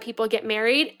reasons why people get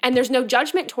married, and there's no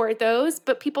judgment toward those,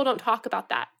 but people don't talk about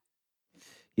that.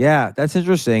 Yeah, that's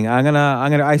interesting.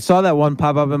 I saw that one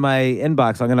pop up in my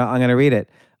inbox. I'm gonna read it.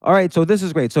 All right, so this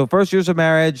is great. So first years of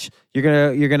marriage,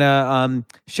 you're gonna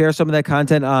share some of that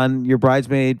content on your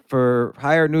Bridesmaid for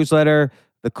Hire newsletter,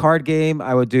 the card game.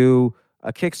 I would do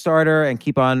a Kickstarter and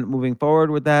keep on moving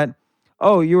forward with that.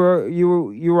 Oh, you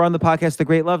were on the podcast, The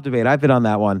Great Love Debate. I've been on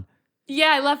that one.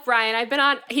 Yeah, I love Brian.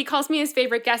 He calls me his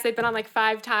favorite guest. I've been on like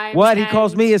 5 times. What? He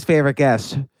calls me his favorite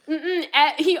guest.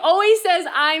 He always says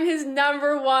I'm his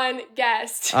number one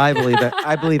guest. I believe that.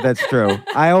 I believe that's true.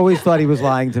 I always thought he was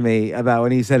lying to me about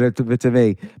when he said it to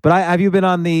me. But have you been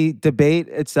on the debate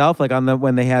itself, like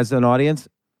when they has an audience?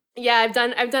 Yeah, I've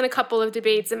done a couple of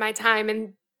debates in my time,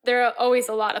 and they're always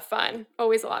a lot of fun.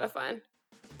 Always a lot of fun.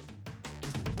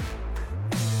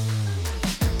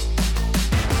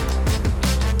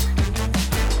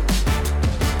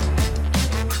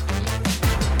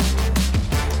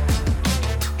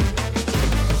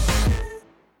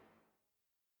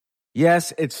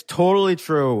 Yes, it's totally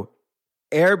true.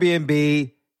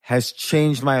 Airbnb has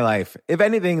changed my life. If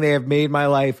anything, they have made my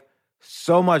life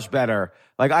so much better.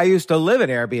 Like, I used to live in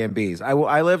Airbnbs.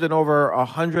 I lived in over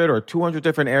 100 or 200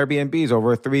 different Airbnbs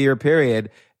over a 3-year period,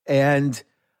 and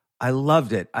I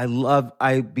loved it.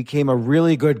 I became a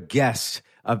really good guest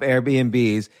of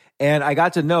Airbnbs, and I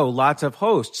got to know lots of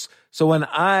hosts. So when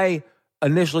I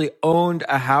initially owned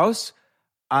a house,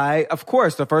 of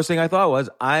course, the first thing I thought was,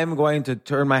 I'm going to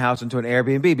turn my house into an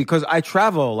Airbnb because I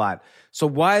travel a lot. So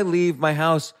why leave my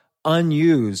house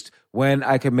unused when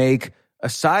I can make a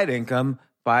side income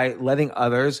by letting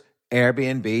others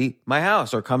Airbnb my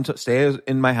house or come to stay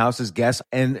in my house as guests?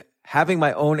 And having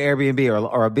my own Airbnb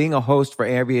or being a host for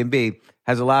Airbnb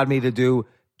has allowed me to do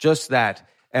just that.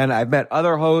 And I've met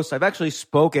other hosts. I've actually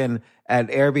spoken at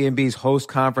Airbnb's host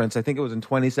conference. I think it was in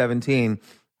 2017.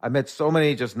 I met so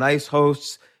many just nice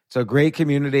hosts. It's a great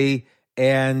community.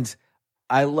 And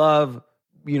I love,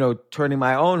 turning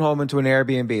my own home into an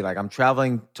Airbnb. Like, I'm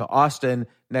traveling to Austin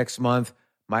next month.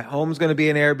 My home's going to be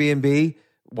an Airbnb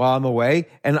while I'm away,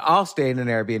 and I'll stay in an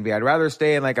Airbnb. I'd rather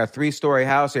stay in like a 3-story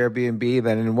house Airbnb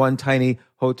than in one tiny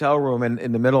hotel room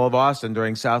in the middle of Austin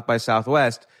during South by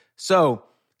Southwest. So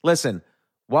listen,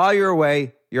 while you're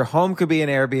away, your home could be an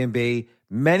Airbnb.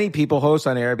 Many people host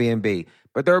on Airbnb,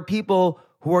 but there are people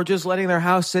who are just letting their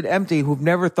house sit empty, who've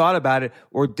never thought about it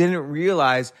or didn't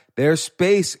realize their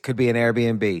space could be an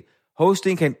Airbnb.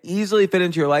 Hosting can easily fit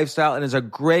into your lifestyle and is a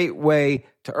great way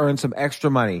to earn some extra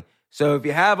money. So if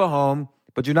you have a home,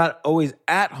 but you're not always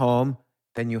at home,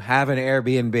 then you have an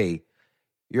Airbnb.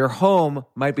 Your home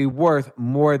might be worth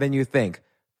more than you think.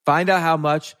 Find out how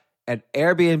much at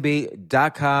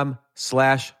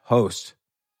airbnb.com/host.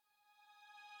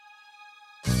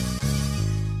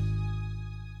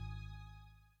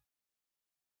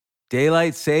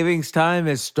 Daylight savings time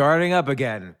is starting up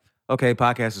again. Okay,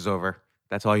 podcast is over.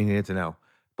 That's all you needed to know.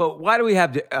 But why do we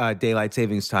have daylight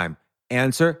savings time?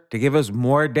 Answer, to give us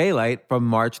more daylight from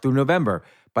March through November.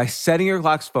 By setting your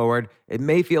clocks forward, it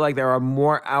may feel like there are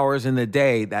more hours in the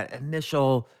day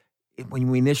when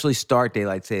we initially start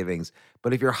daylight savings.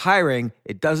 But if you're hiring,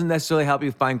 it doesn't necessarily help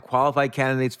you find qualified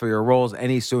candidates for your roles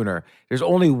any sooner. There's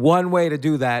only one way to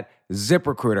do that,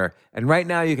 ZipRecruiter. And right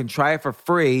now you can try it for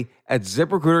free at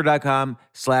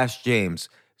ZipRecruiter.com/James.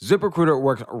 ZipRecruiter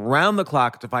works around the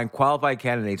clock to find qualified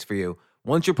candidates for you.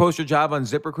 Once you post your job on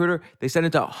ZipRecruiter, they send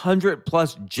it to 100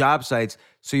 plus job sites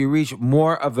so you reach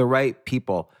more of the right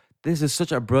people. This is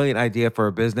such a brilliant idea for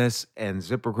a business, and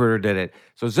ZipRecruiter did it.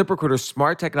 So ZipRecruiter's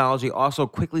smart technology also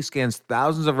quickly scans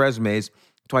thousands of resumes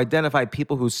to identify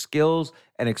people whose skills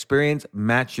and experience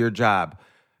match your job.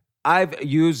 I've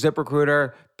used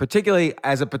ZipRecruiter, particularly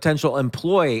as a potential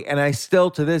employee, and I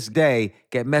still, to this day,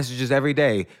 get messages every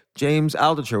day. James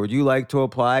Altucher, would you like to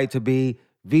apply to be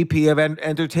VP of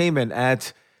Entertainment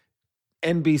at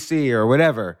NBC or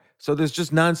whatever? So there's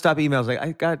just nonstop emails. Like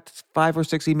I got 5 or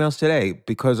 6 emails today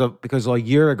because a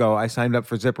year ago I signed up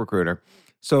for ZipRecruiter.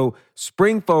 So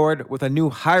spring forward with a new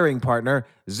hiring partner,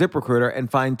 ZipRecruiter, and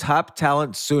find top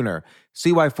talent sooner.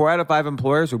 See why 4 out of 5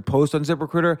 employers who post on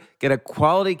ZipRecruiter get a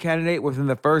quality candidate within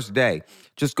the first day.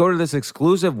 Just go to this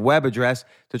exclusive web address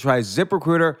to try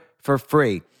ZipRecruiter for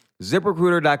free.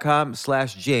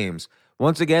 ZipRecruiter.com/James.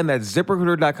 Once again, that's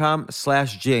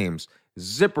ZipRecruiter.com/James.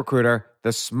 ZipRecruiter,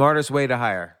 the smartest way to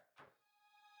hire.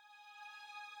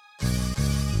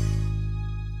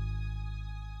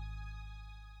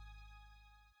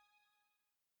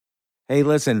 Hey,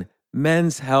 listen,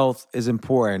 men's health is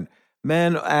important.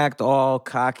 Men act all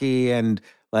cocky and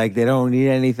like they don't need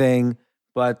anything.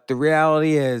 But the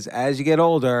reality is, as you get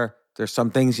older, there's some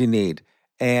things you need.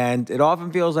 And it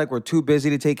often feels like we're too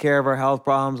busy to take care of our health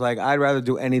problems. Like I'd rather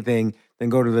do anything than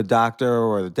go to the doctor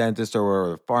or the dentist or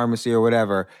the pharmacy or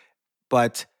whatever.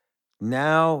 But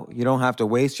now you don't have to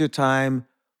waste your time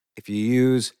if you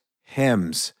use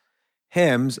Hims.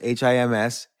 Hims,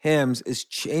 H-I-M-S, Hims is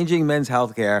changing men's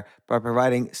healthcare by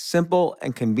providing simple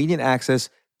and convenient access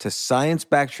to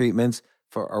science-backed treatments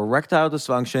for erectile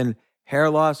dysfunction, hair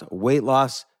loss, weight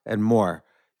loss, and more.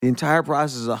 The entire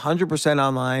process is 100%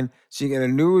 online, so you get a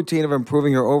new routine of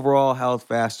improving your overall health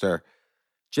faster.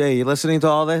 Jay, you listening to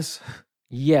all this?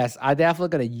 Yes, I definitely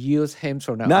gonna use Hims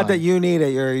from now Not on. that you need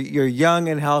it. You're young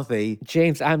and healthy.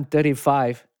 James, I'm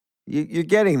 35. You're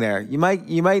getting there. You might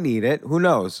need it. Who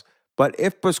knows? But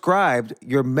if prescribed,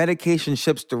 your medication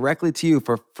ships directly to you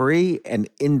for free and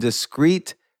in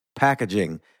discreet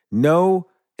packaging. No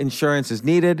insurance is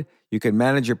needed. You can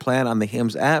manage your plan on the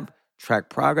Hims app, track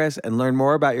progress, and learn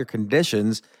more about your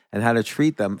conditions and how to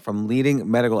treat them from leading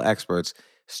medical experts.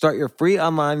 Start your free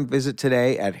online visit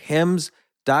today at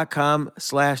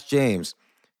hims.com/James.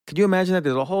 Could you imagine that?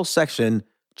 There's a whole section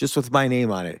just with my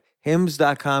name on it.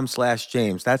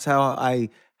 hims.com/James. That's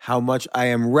how much I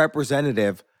am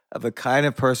representative of the kind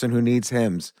of person who needs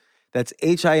Hims. That's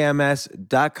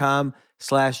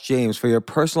HIMS.com/James for your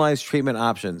personalized treatment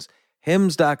options.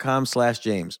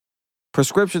 HIMS.com/James.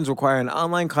 Prescriptions require an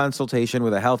online consultation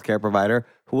with a healthcare provider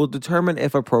who will determine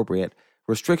if appropriate.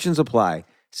 Restrictions apply.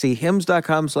 See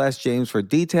HIMS.com/James for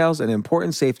details and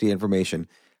important safety information.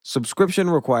 Subscription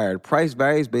required. Price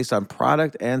varies based on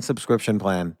product and subscription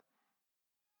plan.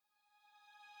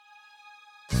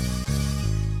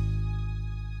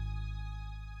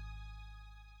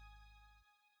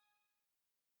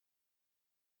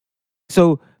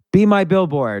 So Be My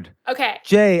Billboard. Okay.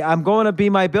 Jay, I'm going to Be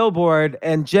My Billboard.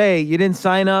 And Jay, you didn't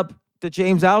sign up the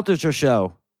James Altucher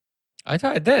show. I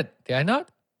thought I did. Did I not?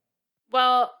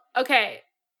 Well, okay.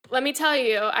 Let me tell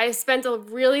you, I spent a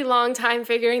really long time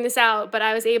figuring this out, but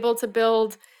I was able to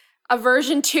build a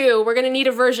version 2. We're going to need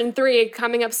a version 3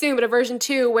 coming up soon, but a version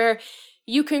 2 where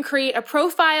you can create a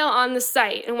profile on the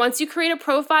site. And once you create a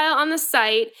profile on the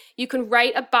site, you can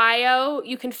write a bio.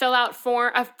 You can fill out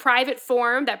a private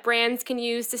form that brands can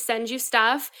use to send you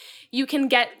stuff. You can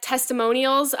get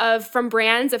testimonials from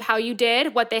brands of how you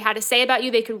did, what they had to say about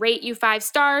you. They can rate you 5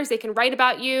 stars. They can write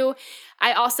about you.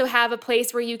 I also have a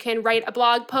place where you can write a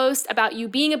blog post about you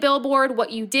being a billboard, what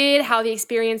you did, how the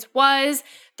experience was.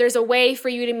 There's a way for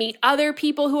you to meet other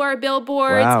people who are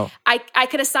billboards. Wow. I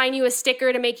could assign you a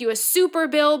sticker to make you a super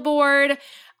billboard.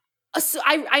 So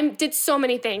I did so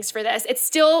many things for this. It's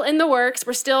still in the works.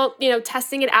 We're still,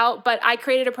 testing it out, but I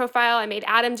created a profile. I made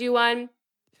Adam do one.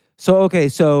 So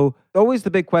always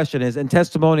the big question is, and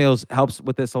testimonials helps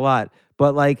with this a lot,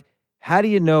 but how do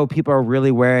you know people are really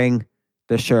wearing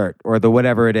the shirt or the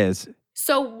whatever it is?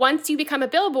 So once you become a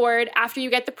billboard, after you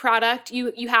get the product,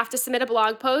 you have to submit a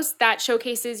blog post that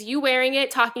showcases you wearing it,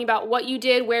 talking about what you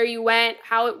did, where you went,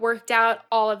 how it worked out,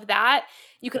 all of that.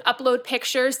 You can upload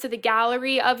pictures to the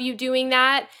gallery of you doing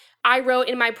that. I wrote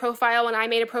in my profile, when I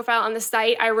made a profile on the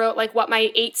site, I wrote like what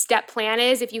my 8-step plan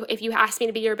is. If you ask me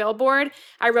to be your billboard,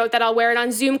 I wrote that I'll wear it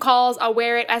on Zoom calls. I'll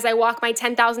wear it as I walk my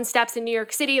 10,000 steps in New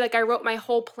York City. Like I wrote my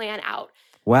whole plan out.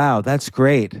 Wow, that's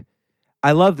great.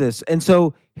 I love this. And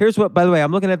so here's what, by the way,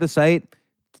 I'm looking at the site.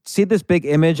 See this big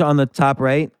image on the top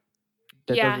right?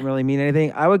 That doesn't really mean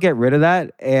anything. I would get rid of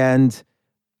that, and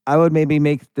I would maybe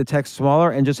make the text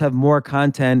smaller and just have more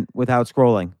content without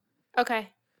scrolling. Okay.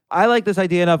 I like this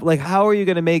idea enough. Like, how are you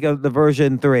going to make the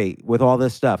version 3 with all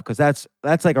this stuff? Because that's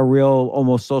like a real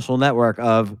almost social network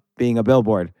of being a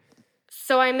billboard.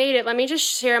 So I made it. Let me just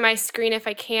share my screen if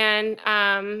I can,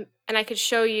 and I could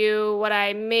show you what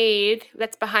I made.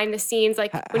 That's behind the scenes.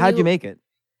 Like, how'd you make it?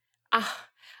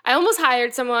 I almost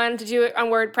hired someone to do it on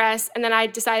WordPress, and then I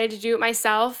decided to do it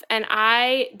myself, and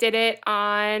I did it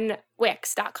on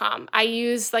Wix.com. I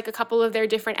used like a couple of their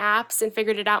different apps and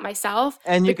figured it out myself.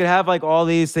 And you could have like all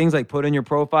these things like put in your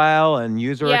profile and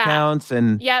user accounts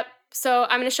and... Yep. So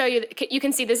I'm going to show you. You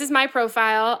can see this is my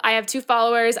profile. I have 2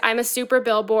 followers. I'm a super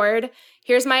billboard.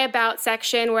 Here's my about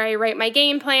section where I write my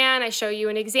game plan. I show you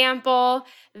an example.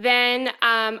 Then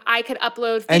I could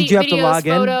upload videos,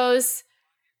 photos.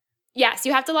 Yes,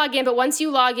 you have to log in, but once you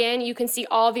log in, you can see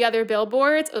all the other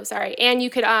billboards. Oh, sorry. And you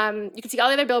can see all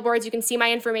the other billboards. You can see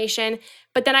my information.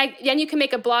 But then you can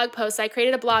make a blog post. So I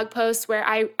created a blog post where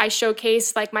I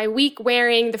showcase like my week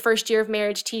wearing the first year of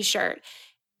marriage t-shirt.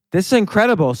 This is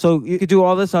incredible. So you could do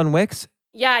all this on Wix?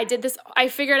 Yeah, I did this. I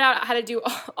figured out how to do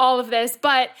all of this,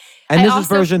 but and this is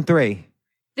version 3.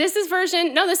 This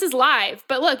is live.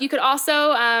 But look, you could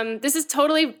also, this is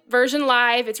totally version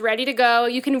live. It's ready to go.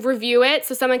 You can review it.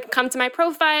 So someone can come to my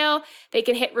profile, they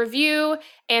can hit review,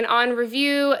 and on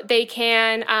review, they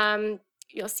can,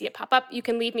 you'll see it pop up. You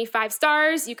can leave me 5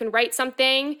 stars. You can write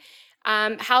something.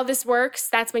 How this works,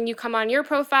 that's when you come on your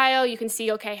profile, you can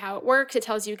see, okay, how it works. It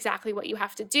tells you exactly what you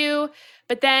have to do.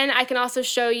 But then I can also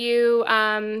show you,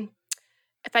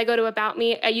 if I go to About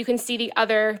Me, you can see the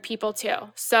other people too.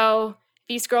 So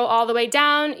if you scroll all the way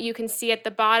down, you can see at the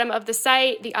bottom of the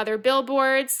site, the other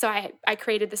billboards. So I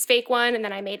created this fake one, and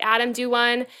then I made Adam do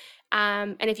one.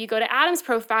 And if you go to Adam's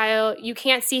profile, you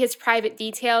can't see his private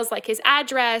details like his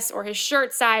address or his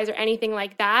shirt size or anything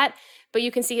like that. But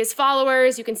you can see his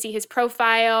followers, you can see his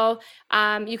profile,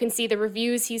 you can see the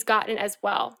reviews he's gotten as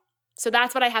well. So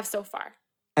that's what I have so far.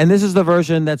 And this is the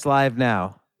version that's live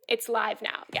now? It's live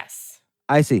now, yes.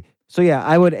 I see. So yeah,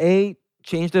 I would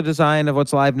change the design of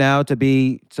what's live now to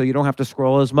be so you don't have to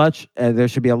scroll as much. There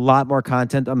should be a lot more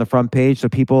content on the front page, so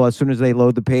people, as soon as they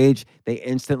load the page, they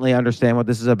instantly understand what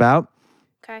this is about.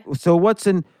 Okay. So what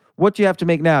do you have to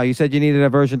make now? You said you needed a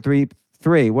version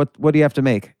 3. What do you have to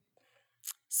make?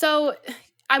 So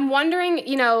I'm wondering the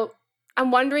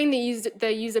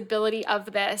usability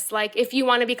of this. Like if you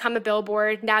want to become a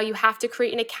billboard, now you have to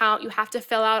create an account. You have to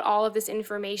fill out all of this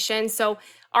information. So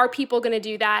are people going to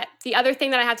do that? The other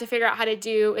thing that I have to figure out how to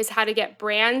do is how to get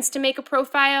brands to make a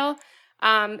profile.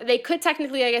 They could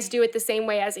technically, I guess, do it the same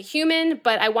way as a human,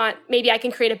 but maybe I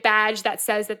can create a badge that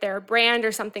says that they're a brand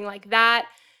or something like that.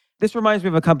 This reminds me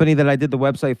of a company that I did the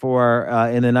website for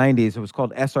in the 90s. It was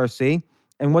called SRC.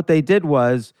 And what they did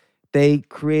was they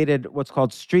created what's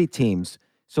called street teams.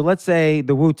 So let's say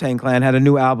the Wu-Tang Clan had a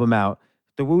new album out.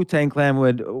 The Wu-Tang Clan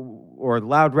or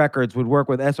Loud Records would work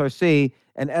with SRC,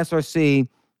 and SRC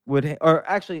would, or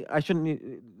actually,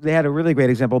 they had a really great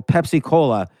example. Pepsi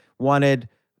Cola wanted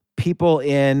people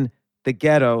in the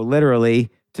ghetto,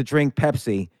 literally, to drink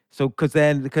Pepsi. So, because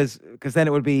then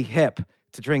it would be hip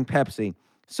to drink Pepsi.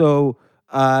 So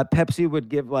Pepsi would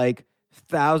give like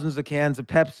thousands of cans of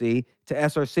Pepsi to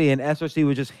SRC, and SRC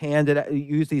would just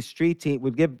use these street teams,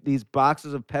 would give these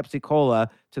boxes of Pepsi Cola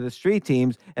to the street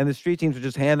teams, and the street teams would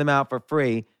just hand them out for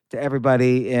free to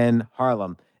everybody in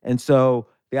Harlem. And so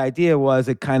the idea was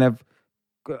it kind of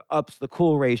ups the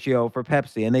cool ratio for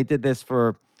Pepsi, and they did this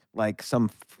for like some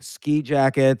ski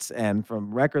jackets and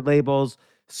from record labels.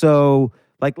 So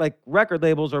like record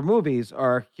labels or movies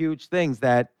are huge things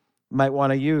that might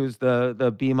want to use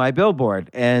the Be My Billboard.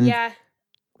 And yeah.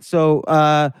 So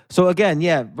again,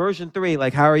 yeah, version 3,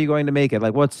 like how are you going to make it?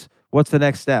 Like what's the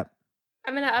next step?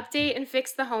 I'm going to update and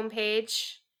fix the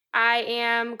homepage. I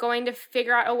am going to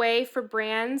figure out a way for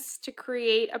brands to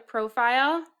create a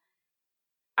profile.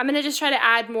 I'm going to just try to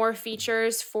add more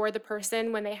features for the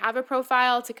person when they have a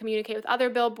profile to communicate with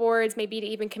other billboards, maybe to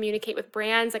even communicate with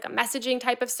brands, like a messaging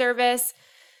type of service.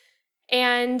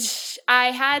 And I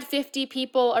had 50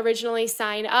 people originally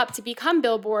sign up to become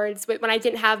billboards when I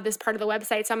didn't have this part of the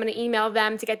website. So I'm going to email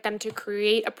them to get them to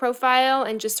create a profile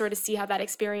and just sort of see how that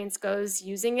experience goes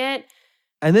using it.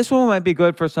 And this one might be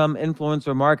good for some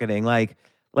influencer marketing. Like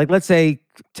let's say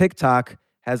TikTok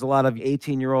has a lot of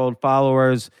 18-year-old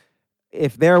followers.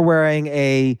 If they're wearing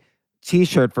a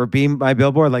t-shirt for Be My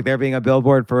Billboard, like they're being a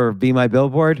billboard for Be My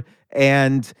Billboard,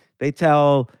 and they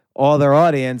tell all their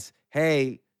audience,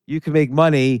 hey, you can make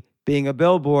money being a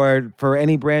billboard for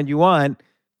any brand you want,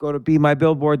 go to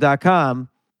BeMyBillboard.com.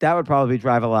 That would probably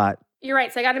drive a lot. You're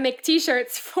right. So I got to make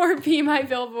t-shirts for Be My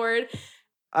Billboard.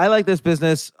 I like this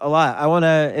business a lot. I want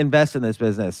to invest in this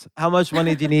business. How much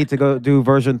money do you need to go do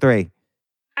version 3?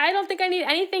 I don't think I need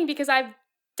anything because I've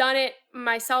done it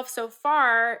myself so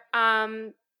far.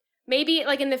 Maybe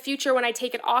like in the future when I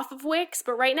take it off of Wix,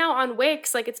 but right now on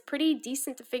Wix, like it's pretty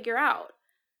decent to figure out.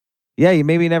 Yeah, you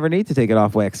maybe never need to take it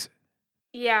off Wix.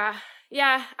 Yeah,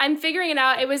 I'm figuring it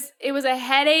out. It was a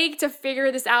headache to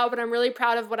figure this out, but I'm really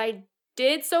proud of what I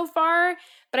did so far.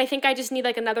 But I think I just need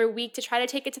like another week to try to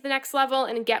take it to the next level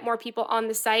and get more people on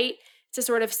the site to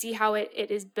sort of see how it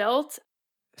is built.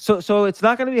 So it's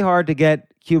not going to be hard to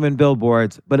get human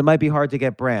billboards, but it might be hard to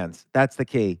get brands. That's the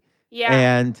key. Yeah.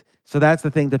 And so that's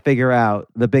the thing to figure out.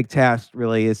 The big task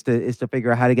really is to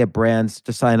figure out how to get brands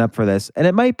to sign up for this. And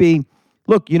it might be,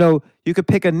 look, you could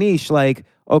pick a niche like,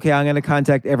 okay, I'm going to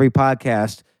contact every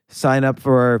podcast, sign up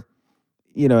for,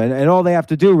 and all they have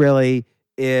to do really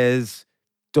is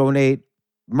donate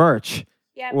merch.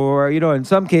 Yep. Or, in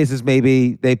some cases,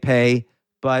 maybe they pay,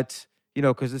 but,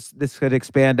 because this could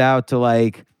expand out to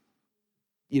like,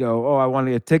 I want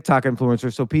to be a TikTok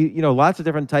influencer. So, lots of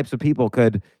different types of people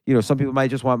could, some people might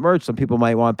just want merch. Some people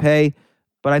might want pay.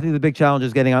 But I think the big challenge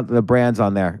is getting out the brands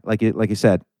on there, like you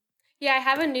said. Yeah, I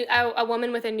have a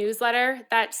woman with a newsletter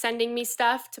that's sending me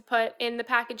stuff to put in the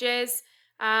packages.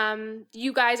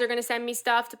 You guys are going to send me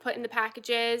stuff to put in the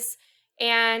packages.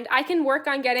 And I can work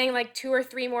on getting like 2 or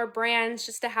 3 more brands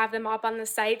just to have them up on the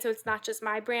site so it's not just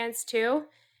my brands too.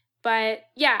 But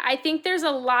yeah, I think there's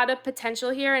a lot of potential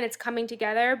here and it's coming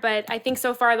together. But I think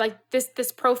so far, like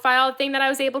this profile thing that I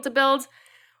was able to build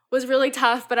was really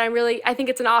tough, but I think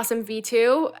it's an awesome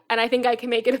V2, and I think I can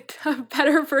make it a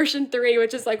better version 3,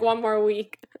 which is like 1 more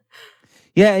week.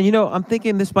 Yeah, and I'm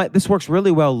thinking this works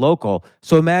really well local.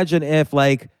 So imagine if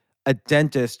like a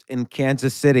dentist in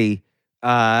Kansas City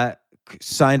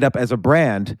signed up as a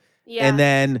brand, Yeah.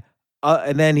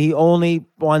 and then he only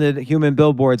wanted human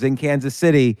billboards in Kansas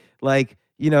City, like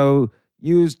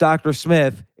use Dr.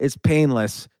 Smith. It's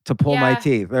painless to pull my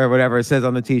teeth or whatever it says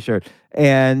on the t-shirt.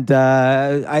 And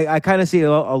I kind of see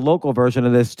a local version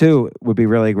of this too would be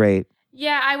really great.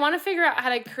 Yeah, I want to figure out how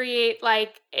to create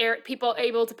like people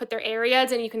able to put their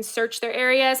areas and you can search their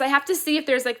areas. I have to see if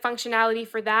there's like functionality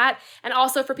for that, and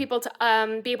also for people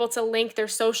to be able to link their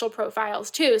social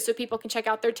profiles too, so people can check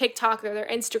out their TikTok or their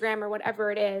Instagram or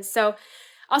whatever it is. So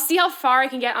I'll see how far I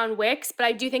can get on Wix, but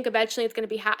I do think eventually it's going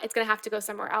to have to go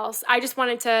somewhere else. I just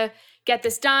wanted to get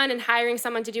this done, and hiring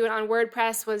someone to do it on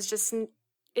WordPress was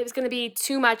going to be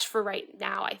too much for right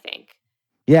now, I think.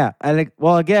 Yeah, and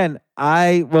again,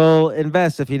 I will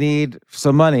invest if you need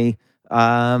some money.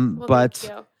 But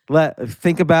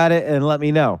think about it and let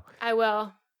me know. I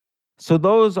will. So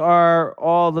those are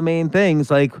all the main things.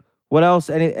 Like, what else?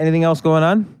 Anything else going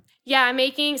on? Yeah,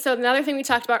 so another thing we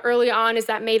talked about early on is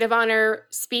that maid of honor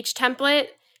speech template,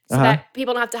 so that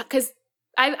people don't have to, because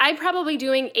I'm probably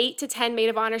doing 8 to 10 maid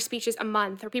of honor speeches a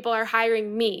month, or people are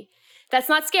hiring me. That's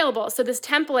not scalable. So this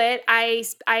template, I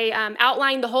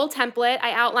outlined the whole template.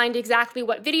 I outlined exactly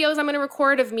what videos I'm going to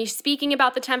record of me speaking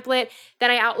about the template. Then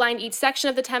I outlined each section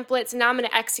of the template. So now I'm going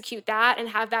to execute that and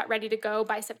have that ready to go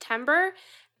by September.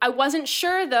 I wasn't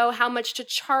sure, though, how much to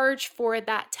charge for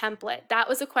that template. That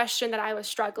was a question that I was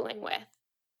struggling with.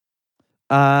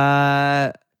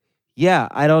 Yeah,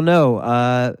 I don't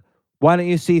know. Why don't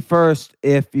you see first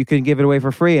if you can give it away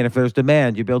for free, and if there's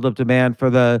demand, you build up demand for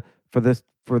the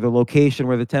location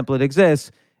where the template exists,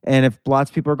 and if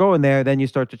lots of people are going there, then you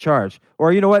start to charge.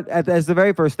 Or you know what? As the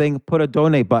very first thing, put a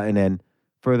donate button in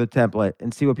for the template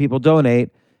and see what people donate,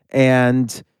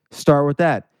 and start with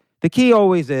that. The key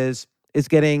always is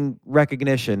getting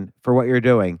recognition for what you're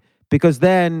doing, because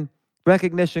then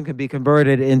recognition can be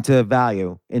converted into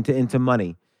value, into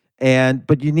money.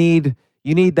 But you need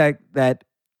that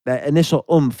initial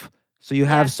oomph, so you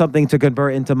have something to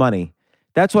convert into money.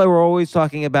 That's why we're always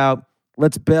talking about,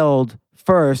 let's build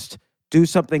first, do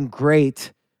something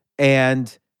great,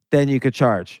 and then you could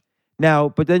charge. Now,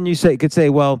 but then you could say,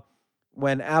 well,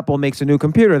 when Apple makes a new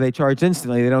computer, they charge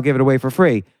instantly. They don't give it away for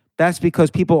free. That's because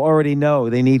people already know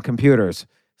they need computers.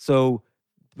 So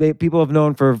people have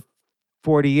known for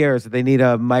 40 years that they need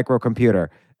a microcomputer.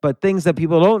 But things that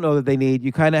people don't know that they need,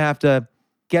 you kind of have to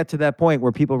get to that point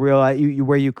where people realize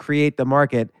where you create the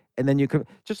market, and then you could,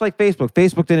 just like Facebook.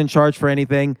 Facebook didn't charge for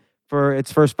anything for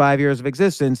its first 5 years of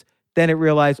existence. Then it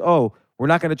realized, oh, we're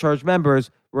not going to charge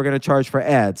members. We're going to charge for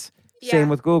ads. Yeah. Same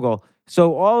with Google.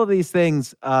 So all of these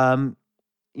things, you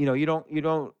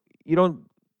don't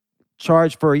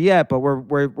charge for yet, but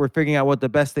we're figuring out what the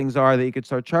best things are that you could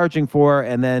start charging for,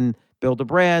 and then build a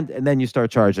brand, and then you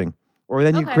start charging, or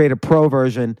then you Okay. create a pro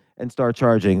version and start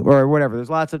charging, or whatever. There's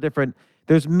lots of different.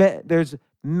 There's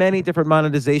many different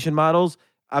monetization models.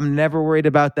 I'm never worried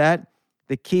about that.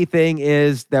 The key thing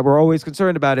is that we're always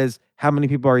concerned about is how many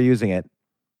people are using it.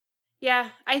 Yeah,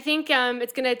 I think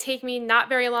it's going to take me not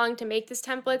very long to make this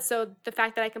template. So the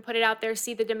fact that I can put it out there,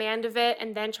 see the demand of it,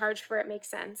 and then charge for it makes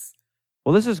sense.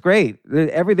 Well, this is great.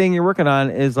 Everything you're working on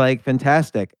is like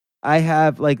fantastic. I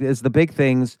have as the big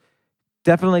things,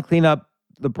 definitely clean up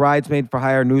the Bridesmaid for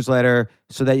Hire newsletter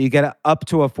so that you get up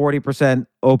to a 40%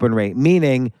 open rate,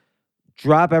 meaning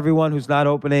drop everyone who's not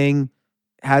opening,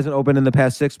 hasn't opened in the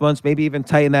past 6 months, maybe even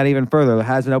tighten that even further,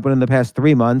 hasn't opened in the past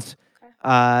 3 months.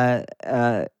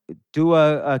 Okay. Do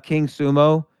a King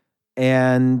Sumo,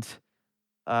 and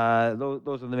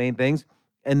those are the main things.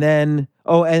 And then,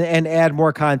 and add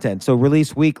more content. So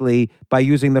release weekly by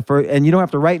using the first, and you don't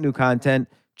have to write new content,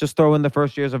 just throw in the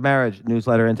First Years of Marriage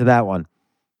newsletter into that one.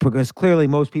 Because clearly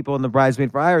most people in the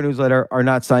Bridesmaid for Hire newsletter are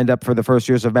not signed up for the First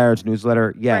Years of Marriage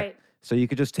newsletter yet. Right. So you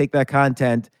could just take that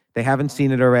content, they haven't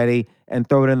seen it already, and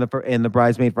throw it in the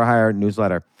Bridesmaid for Hire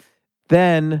newsletter.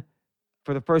 Then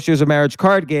for the First Years of Marriage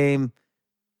card game,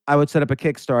 I would set up a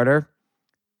Kickstarter,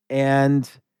 and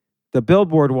the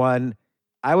billboard one,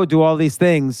 I would do all these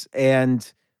things,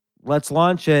 and let's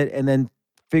launch it, and then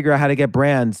figure out how to get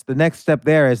brands. The next step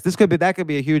there is that could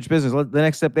be a huge business. The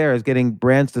next step there is getting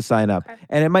brands to sign up. Okay.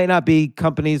 And it might not be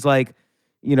companies like,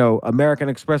 American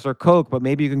Express or Coke, but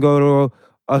maybe you can go to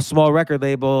a small record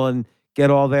label and get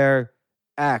all their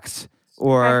acts,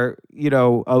 or, you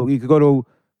could go to,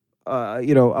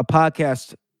 a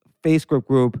podcast Facebook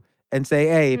group and say,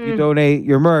 hey, if you donate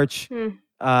your merch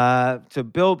to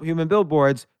build human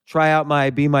billboards, try out my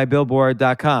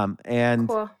BeMyBillboard.com. And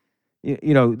cool.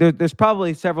 There's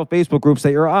probably several Facebook groups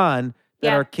that you're on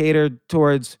that are catered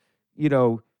towards,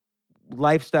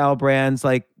 lifestyle brands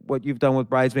like what you've done with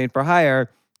Bridesmaid for Hire,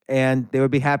 and they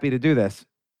would be happy to do this.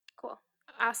 Cool.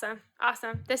 Awesome.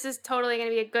 This is totally going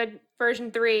to be a good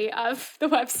version 3 of the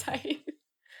website.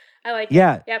 I like it.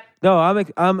 Yeah. Yep. No,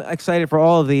 I'm excited for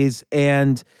all of these,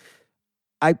 and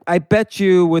I bet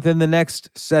you within the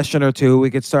next session or two we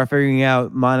could start figuring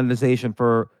out monetization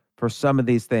for some of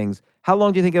these things. How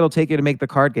long do you think it'll take you to make the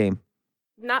card game?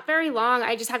 Not very long.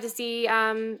 I just have to see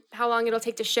how long it'll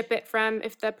take to ship it from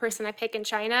if the person I pick in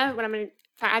China.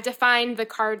 I have to find the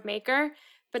card maker,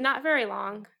 but not very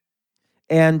long.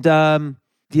 And the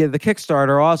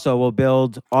Kickstarter also will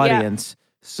build audience. Yeah.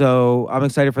 So I'm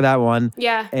excited for that one.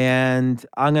 Yeah. And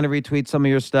I'm going to retweet some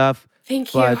of your stuff.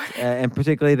 Thank you. And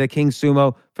particularly the King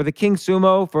Sumo. For the King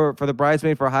Sumo, for the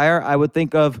Bridesmaid for Hire, I would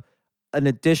think of an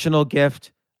additional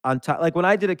gift on top. Like when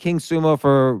I did a King Sumo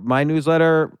for my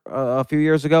newsletter a few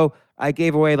years ago, I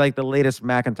gave away like the latest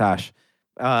Macintosh.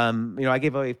 I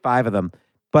gave away 5 of them.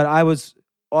 But I was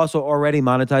also already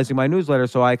monetizing my newsletter,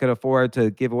 so I could afford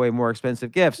to give away more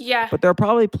expensive gifts. Yeah. But there are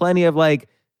probably plenty of like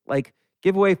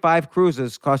give away 5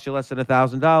 cruises, cost you less than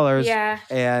 $1,000. Yeah.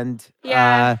 And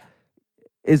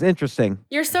is interesting.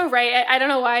 You're so right. I don't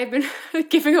know why I've been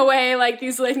giving away like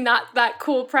these like not that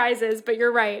cool prizes, but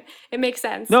you're right. It makes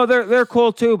sense. No, they're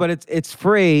cool too, but it's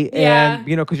free. Yeah. And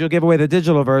because you'll give away the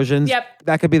digital versions. Yep.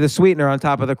 That could be the sweetener on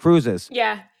top of the cruises.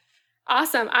 Yeah.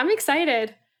 Awesome. I'm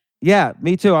excited. Yeah,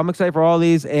 me too. I'm excited for all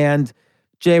these. And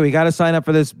Jay, we got to sign up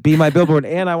for this Be My Billboard,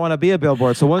 and I want to be a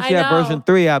billboard. So once you have version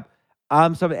 3 up,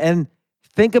 and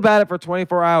think about it for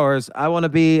 24 hours. I want to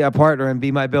be a partner and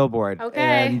Be My Billboard. Okay.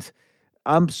 And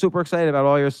I'm super excited about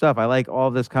all your stuff. I like all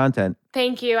of this content.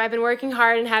 Thank you. I've been working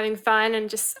hard and having fun,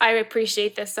 and I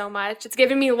appreciate this so much. It's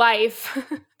given me life.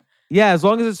 Yeah, as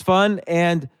long as it's fun,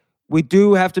 and we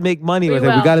do have to make money with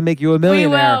it. We got to make you a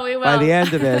millionaire we will. by the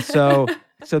end of this.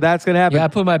 So that's gonna happen. Yeah, I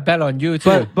put my bet on you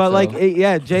too. But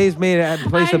Jay's made a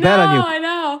place a bet on you. I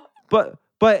know.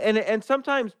 But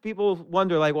sometimes people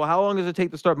wonder like, well, how long does it take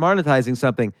to start monetizing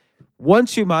something?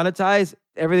 Once you monetize,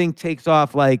 everything takes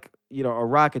off like a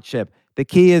rocket ship. The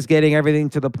key is getting everything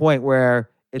to the point where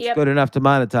it's good enough to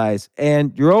monetize.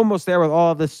 And you're almost there with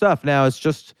all of this stuff. Now it's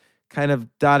just kind of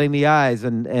dotting the I's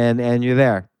and you're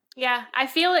there. Yeah, I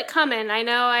feel it coming. I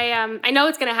know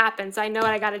it's going to happen. So I know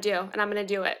what I got to do, and I'm going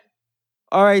to do it.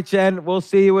 All right, Jen, we'll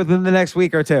see you within the next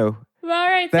week or two. All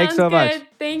right. Thanks sounds so much. good.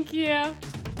 Thank you.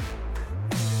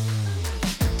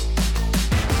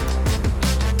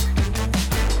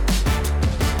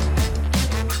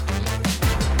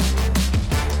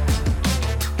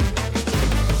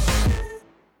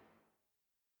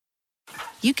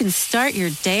 You can start your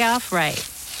day off right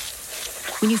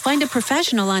when you find a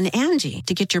professional on Angie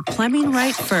to get your plumbing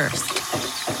right first.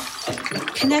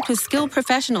 Connect with skilled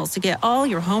professionals to get all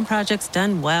your home projects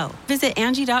done well. Visit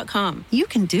Angie.com. You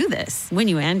can do this when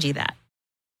you Angie that.